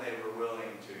that's when they were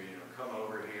willing to, you know, come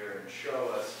over here and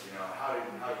show us, you know, how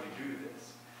you do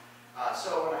this.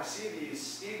 So when I see these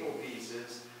Stiegel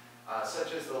pieces,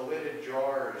 such as the lidded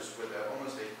jars with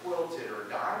almost a quilted or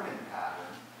diamond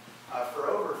pattern, for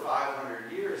over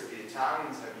 500 years, the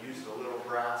Italians have used a little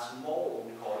brass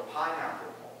mold called a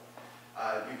pineapple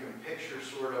mold. You can picture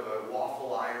sort of a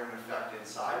waffle iron effect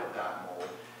inside of that mold.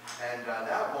 And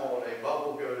that mold, a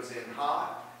bubble goes in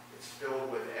hot, it's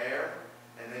filled with air,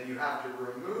 and then you have to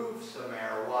remove some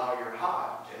air while you're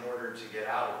hot in order to get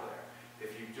out of there.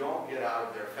 If you don't get out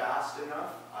of there fast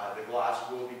enough, the glass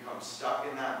will become stuck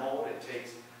in that mold. It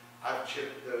takes, I've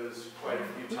chipped those quite a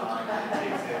few times, it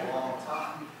takes a long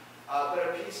time. But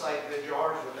a piece like the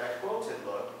jars with that quilted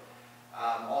look,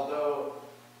 although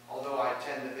I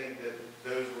tend to think that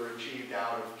those were achieved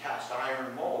out of cast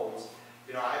iron molds,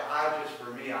 you know, I just,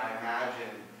 for me, I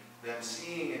imagine them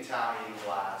seeing Italian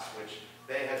glass, which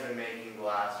they had been making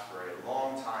glass for a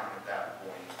long time at that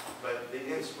point, but the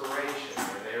inspiration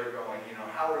where they were going, you know,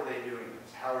 how are they doing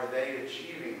this? How are they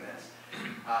achieving this?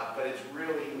 But it's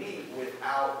really neat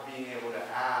without being able to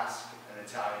ask an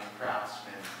Italian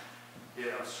craftsman, you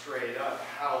know, straight up,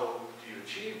 how do you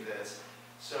achieve this?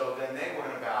 So then they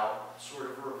went about sort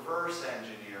of reverse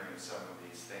engineering some of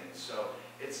these things. So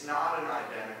it's not an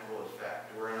identical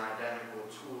effect or an identical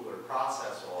tool or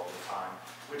process all the time,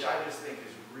 which I just think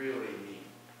is really neat.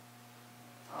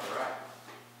 All right.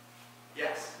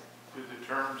 Yes? Do the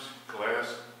terms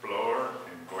glass blower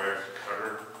and glass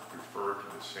cutter refer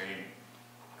to the same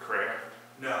craft?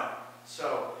 No.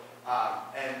 So,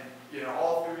 and you know,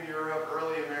 all through Europe,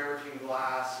 early American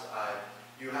glass,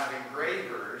 you have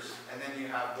engravers and then you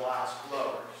have glass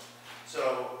blowers.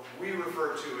 So we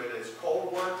refer to it as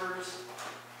cold workers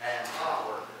and hot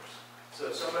workers.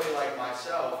 So somebody like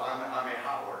myself, I'm a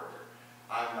hot worker.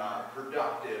 I'm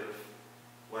productive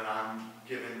when I'm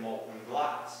given molten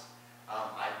glass.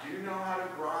 I do know how to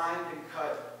grind and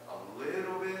cut a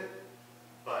little bit,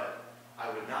 but I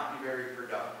would not be very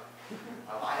productive.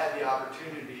 I had the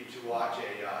opportunity to watch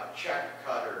a Czech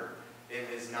cutter in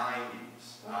his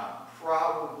 90s.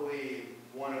 Probably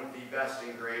one of the best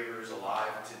engravers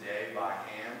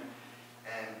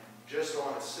just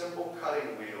on a simple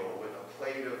cutting wheel with a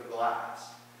plate of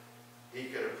glass, he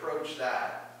could approach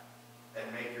that and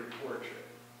make your portrait.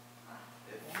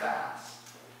 It's fast.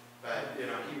 But, you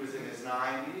know, he was in his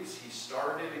 90s. He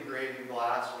started engraving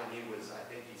glass when he was, I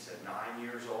think he said 9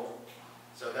 years old.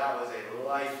 So that was a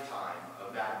lifetime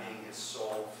of that being his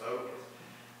sole focus.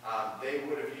 They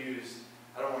would have used,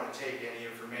 I don't want to take any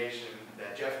information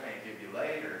that Jeff may give you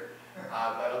later,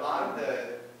 but a lot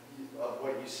of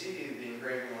what you see, the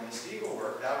engraving on the Stiegel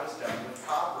work, that was done with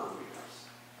copper wheels.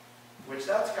 Which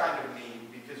that's kind of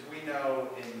neat because we know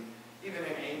even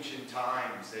in ancient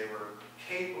times they were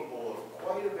capable of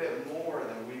quite a bit more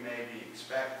than we maybe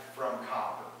expect from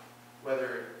copper.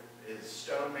 Whether it's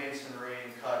stonemasonry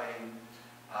and cutting,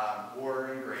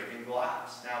 or engraving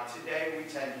glass. Now today we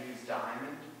tend to use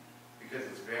diamond because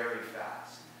it's very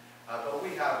fast. But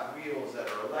we have wheels that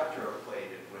are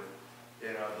electroplated with,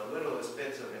 you know, the littlest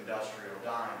bits of industrial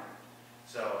diamond.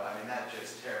 So, I mean, that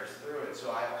just tears through it.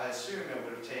 So I assume it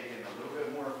would have taken a little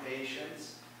bit more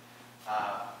patience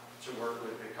to work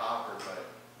with the copper, but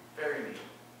very neat.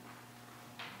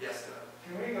 Yes,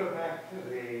 Doug? Can we go back to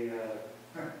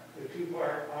the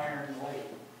two-part iron lathe?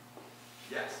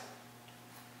 Yes.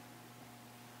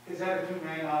 Is that a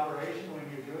two-man operation when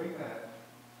you're doing that?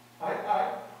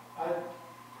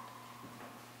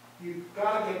 You've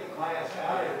got to get the glass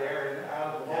out of there and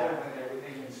out of the mold and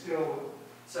everything and still...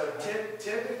 So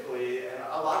typically, and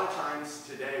a lot of times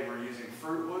today we're using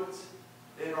fruit woods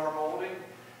in our molding,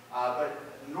 but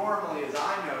normally, as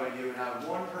I know it, you would have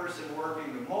one person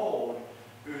working the mold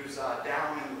who's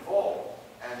down in the vault,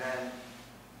 and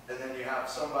then you have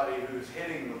somebody who's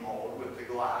hitting the mold with the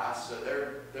glass, so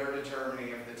they're determining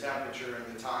if the temperature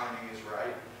and the timing is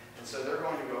right. And so they're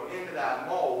going to go into that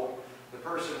mold. The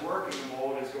person working the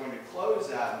mold is going to close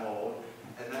that mold,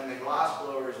 and then the glass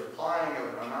blower is applying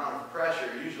an amount of pressure.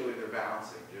 Usually they're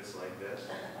bouncing, just like this.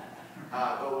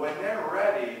 But when they're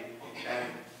ready, and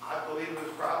I believe it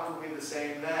was probably the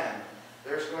same then,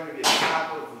 there's going to be a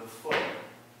tap of the foot.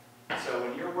 So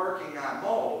when you're working that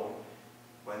mold,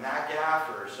 when that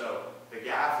gaffer, so the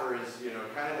gaffer is, you know,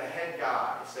 kind of the head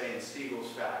guy, say in Stiegel's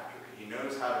factory. He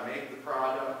knows how to make the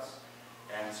products,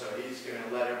 and so he's going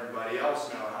to let everybody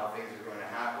else know how things are going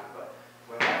to happen. But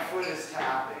when that foot is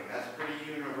tapping, that's pretty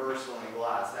universal in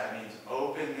glass. That means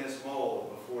open this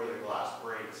mold before the glass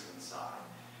breaks inside.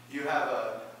 You have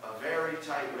a very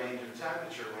tight range of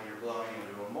temperature when you're blowing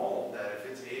into a mold that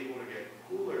if it's able to get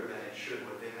cooler than it should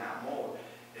within that mold,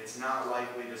 it's not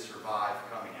likely to survive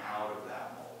coming out of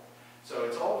that mold. So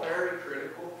it's all very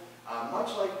critical.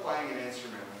 Much like playing an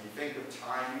instrument, when you think of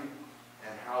timing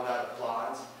and how that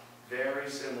applies, very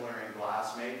similar in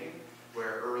glass making,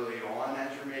 where early on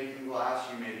as you're making glass,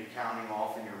 you may be counting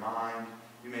off in your mind,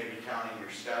 you may be counting your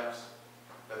steps,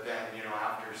 but then, you know,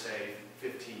 after say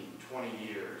 15, 20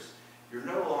 years, you're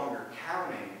no longer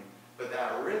counting, but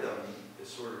that rhythm is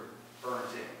sort of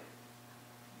burnt in.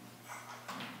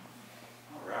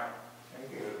 All right.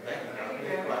 Thank you. Thank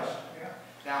you. Good question. Yeah.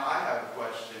 Now I have a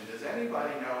question. Does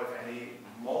anybody know if any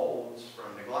molds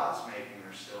from the glass making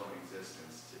are still in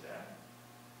existence today?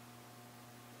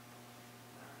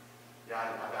 Yeah,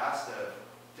 I've asked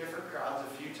different crowds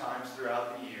a few times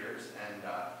throughout the years, and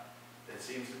it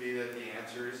seems to be that the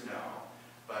answer is no.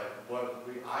 But what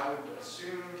I would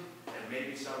assume, and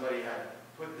maybe somebody had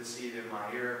put the seed in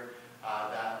my ear,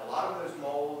 that a lot of those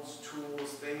molds, tools,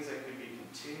 things that could be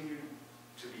continued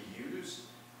to be used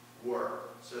were.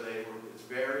 So it's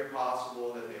very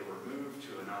possible that they were moved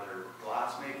to another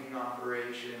glass-making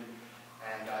operation,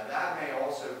 and that may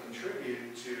also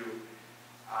contribute to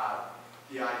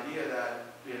the idea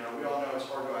that, you know, we all know it's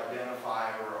hard to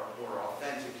identify or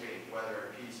authenticate whether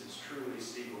a piece is truly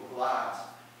Stiegel glass.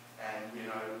 And, you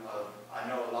know, I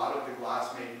know a lot of the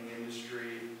glass-making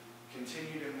industry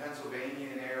continued in Pennsylvania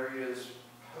in areas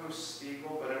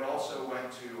post-Stiegel, but it also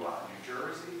went to New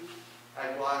Jersey,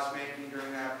 had glass-making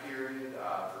during that period,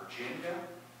 Virginia.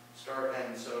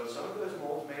 And so some of those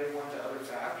molds may have went to other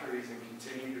factories and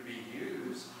continue to be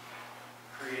used,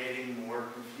 creating more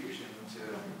confusion to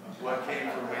what came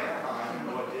from Manheim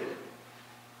and what didn't.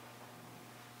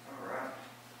 All right.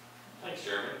 Thanks,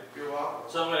 Jeremy. You're welcome.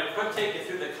 So I'm going to quick take you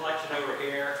through the collection over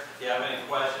here. If you have any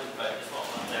questions, but I just won't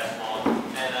last long.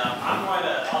 And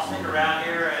I'll stick around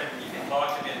here and you can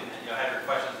talk to me and have your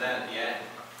questions then at the end.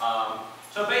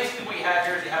 So basically what you have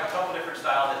here is you have a couple different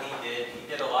styles that he did. He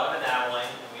did a lot of enameling,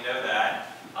 and we know that.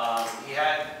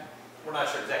 We're not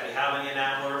sure exactly how many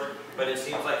enamelers, but it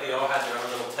seems like they all had their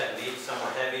own little techniques. Some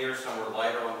were heavier, some were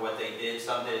lighter on what they did.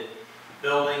 Some did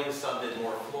buildings, some did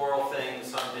more floral things,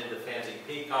 some did the fancy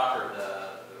peacock or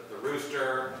the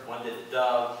rooster, one did the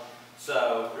dove.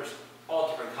 So there's all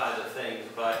different kinds of things,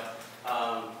 but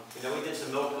you know, we did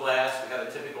some milk glass. We have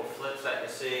the typical flips that you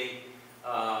see,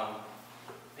 and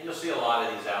you'll see a lot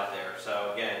of these out there.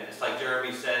 So again, it's like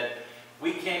Jeremy said,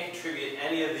 we can't contribute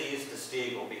any of these to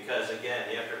Stiegel because again,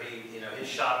 after he, you know, his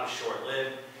shop was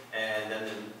short-lived, and then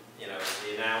the, you know,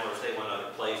 the enamelers, they went other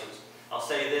places. I'll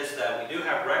say this, that we do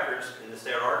have records in the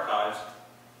state archives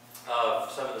of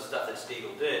some of the stuff that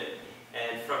Stiegel did.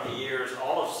 And from the years,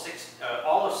 all of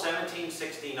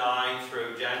 1769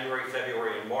 through January,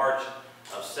 February, and March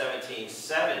of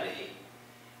 1770,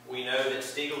 we know that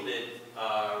Stiegel did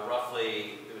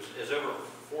roughly, it was over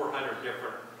 400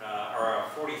 different,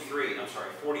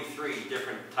 43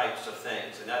 different types of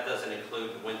things, and that doesn't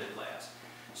include the winded glass.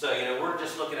 So, you know, we're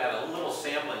just looking at a little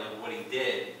sampling of what he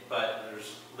did, but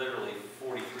there's literally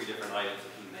 43 different items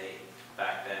that he made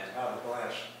back then. Out of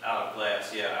glass. Out of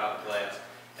glass, yeah, out of glass.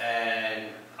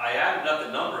 And I added up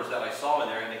the numbers that I saw in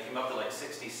there, and they came up to like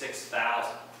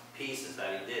 66,000 pieces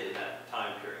that he did in that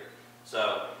time period.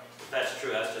 So, if that's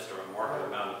true, that's just a remarkable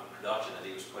amount of production that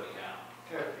he was putting out.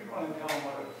 Jeff, you want to tell them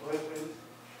what a flip is?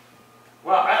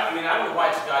 Well, I mean, I don't know why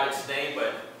it's got its name,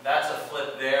 but that's a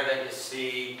flip there that you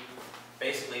see.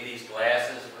 Basically, these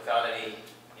glasses without any,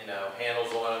 you know,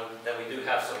 handles on them. Then we do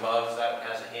have some mugs that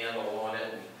has a handle on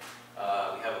it. And,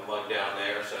 we have a mug down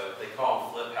there, so if they call them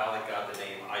flip, how they got the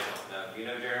name, I don't know. Do you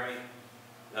know, Jeremy?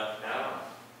 No? I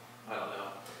don't know.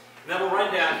 And then we'll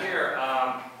run down here.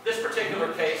 This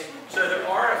particular case, so there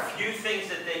are a few things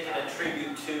that they can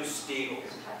attribute to Stiegel.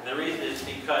 And the reason is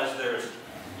because there's,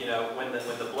 you know, when the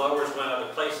blowers went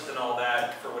other places and all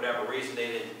that, for whatever reason, they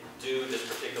didn't do this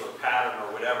particular pattern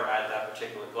or whatever at that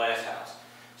particular glass house.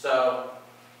 So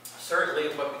certainly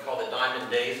what we call the Diamond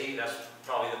Daisy, that's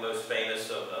probably the most famous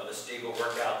of the Stiegel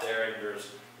work out there, and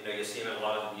there's, you know, you see them in a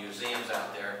lot of the museums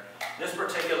out there. This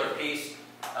particular piece,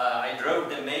 I drove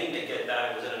to Maine to get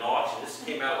that. It was in an auction. This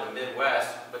came out of the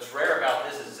Midwest. What's rare about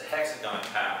this is it's a hexagon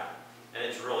pattern, and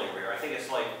it's really rare. I think it's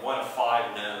like 1 of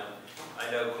 5 known. I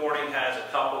know Corning has a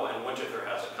couple, and Winchester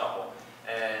has a couple,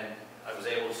 and I was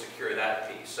able to secure that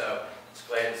piece. So it's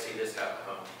glad to see this have a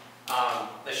home.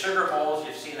 The sugar bowls,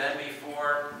 you've seen them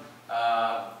before.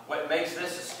 What makes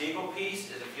this a Stiegel piece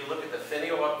is if you look at the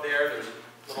finial up there, there's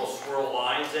little swirl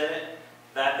lines in it,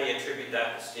 that they attribute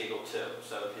that to Stiegel too.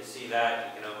 So if you see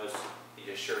that, you can almost be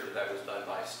assured that that was done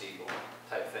by Stiegel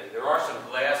type thing. There are some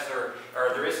glass, or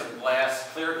there is some glass,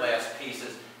 clear glass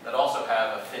pieces that also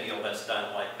have a finial that's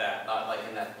done like that, not like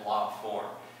in that blob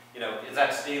form. You know, is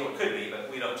that Stiegel? It could be, but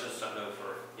we don't know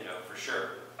for, you know, for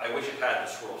sure. I wish it had the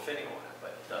swirl finial on it, but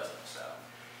it doesn't. So.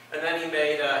 And then he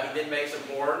did make some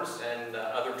horns and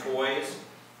other toys,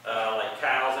 like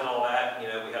cows and all that. You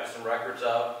know, we have some records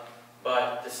of.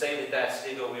 But to say that that's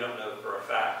Stiegel, we don't know for a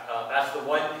fact. That's the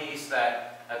one piece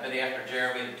that I've been after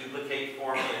Jeremy to duplicate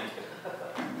for me, and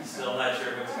still not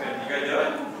sure if it's good. You gonna do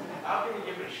it? I'll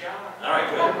give it a shot. All right,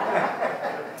 good.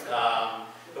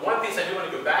 The one piece I do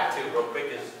want to go back to real quick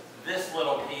is this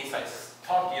little piece. I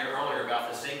talked to you earlier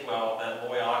about the inkwell that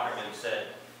Loy Ackerman said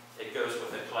it goes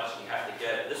with the collection, you have to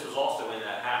get it. This was also in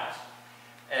that house.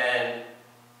 And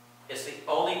it's the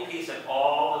only piece in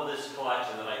all of this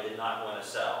collection that I did not want to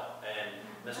sell. And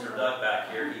Mr. Doug back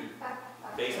here, he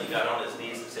basically got on his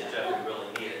knees and said, Jeff, we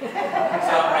really need it.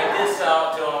 So I did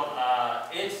sell it to him.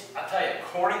 I'll tell you,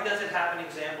 Corning doesn't have an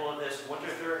example of this.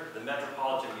 Winchester, the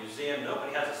Metropolitan Museum,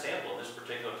 nobody has a sample of this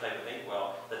particular type of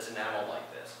inkwell that's enameled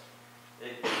like this.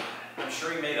 I'm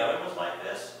sure he made other ones like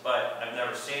this, but I've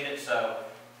never seen it, so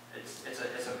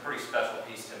it's a pretty special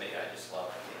piece to me. I just love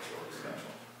it. I think it's really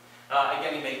special.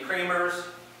 Again, he made creamers,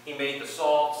 he made the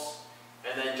salts,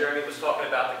 and then Jeremy was talking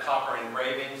about the copper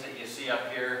engravings that you see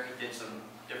up here. He did some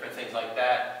different things like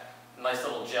that. A nice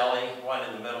little jelly one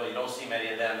in the middle. You don't see many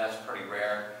of them. That's pretty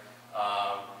rare.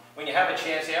 When you have a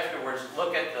chance afterwards,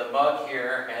 look at the mug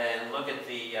here and look at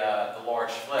the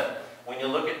large flip. When you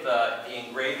look at the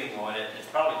engraving on it, it's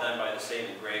probably done by the same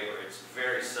engraver. It's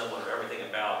very similar. Everything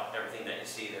about everything that you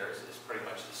see there is pretty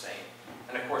much the same.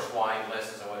 And of course, wine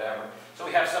glasses and whatever. So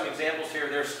we have some examples here.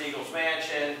 There's Stiegel's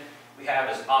mansion. We have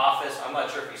his office. I'm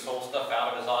not sure if he sold stuff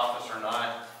out of his office or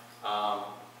not.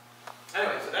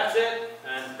 Anyway, so that's it.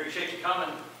 And appreciate you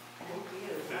coming.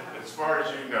 As far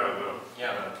as you know, though,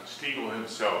 yeah. Stiegel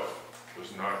himself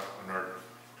was not an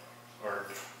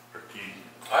artisan.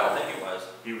 I don't think he was.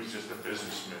 He was just a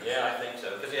businessman. Yeah, I think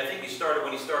so. Because I think when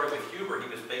he started with Huber, he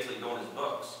was basically doing his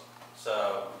books.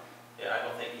 So, yeah, I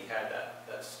don't think he had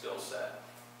that skill set.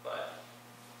 But,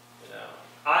 you know,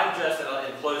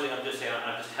 in closing, I'm just saying,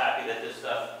 I'm just happy that this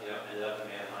stuff, you know, ended up in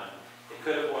Manheim. It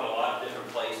could have gone a lot of different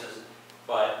places,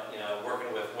 but, you know,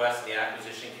 working with Wes and the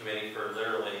acquisition committee for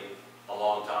literally a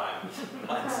long time,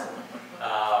 months,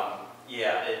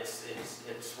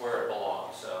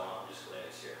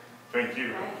 Thank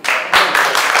you. Thank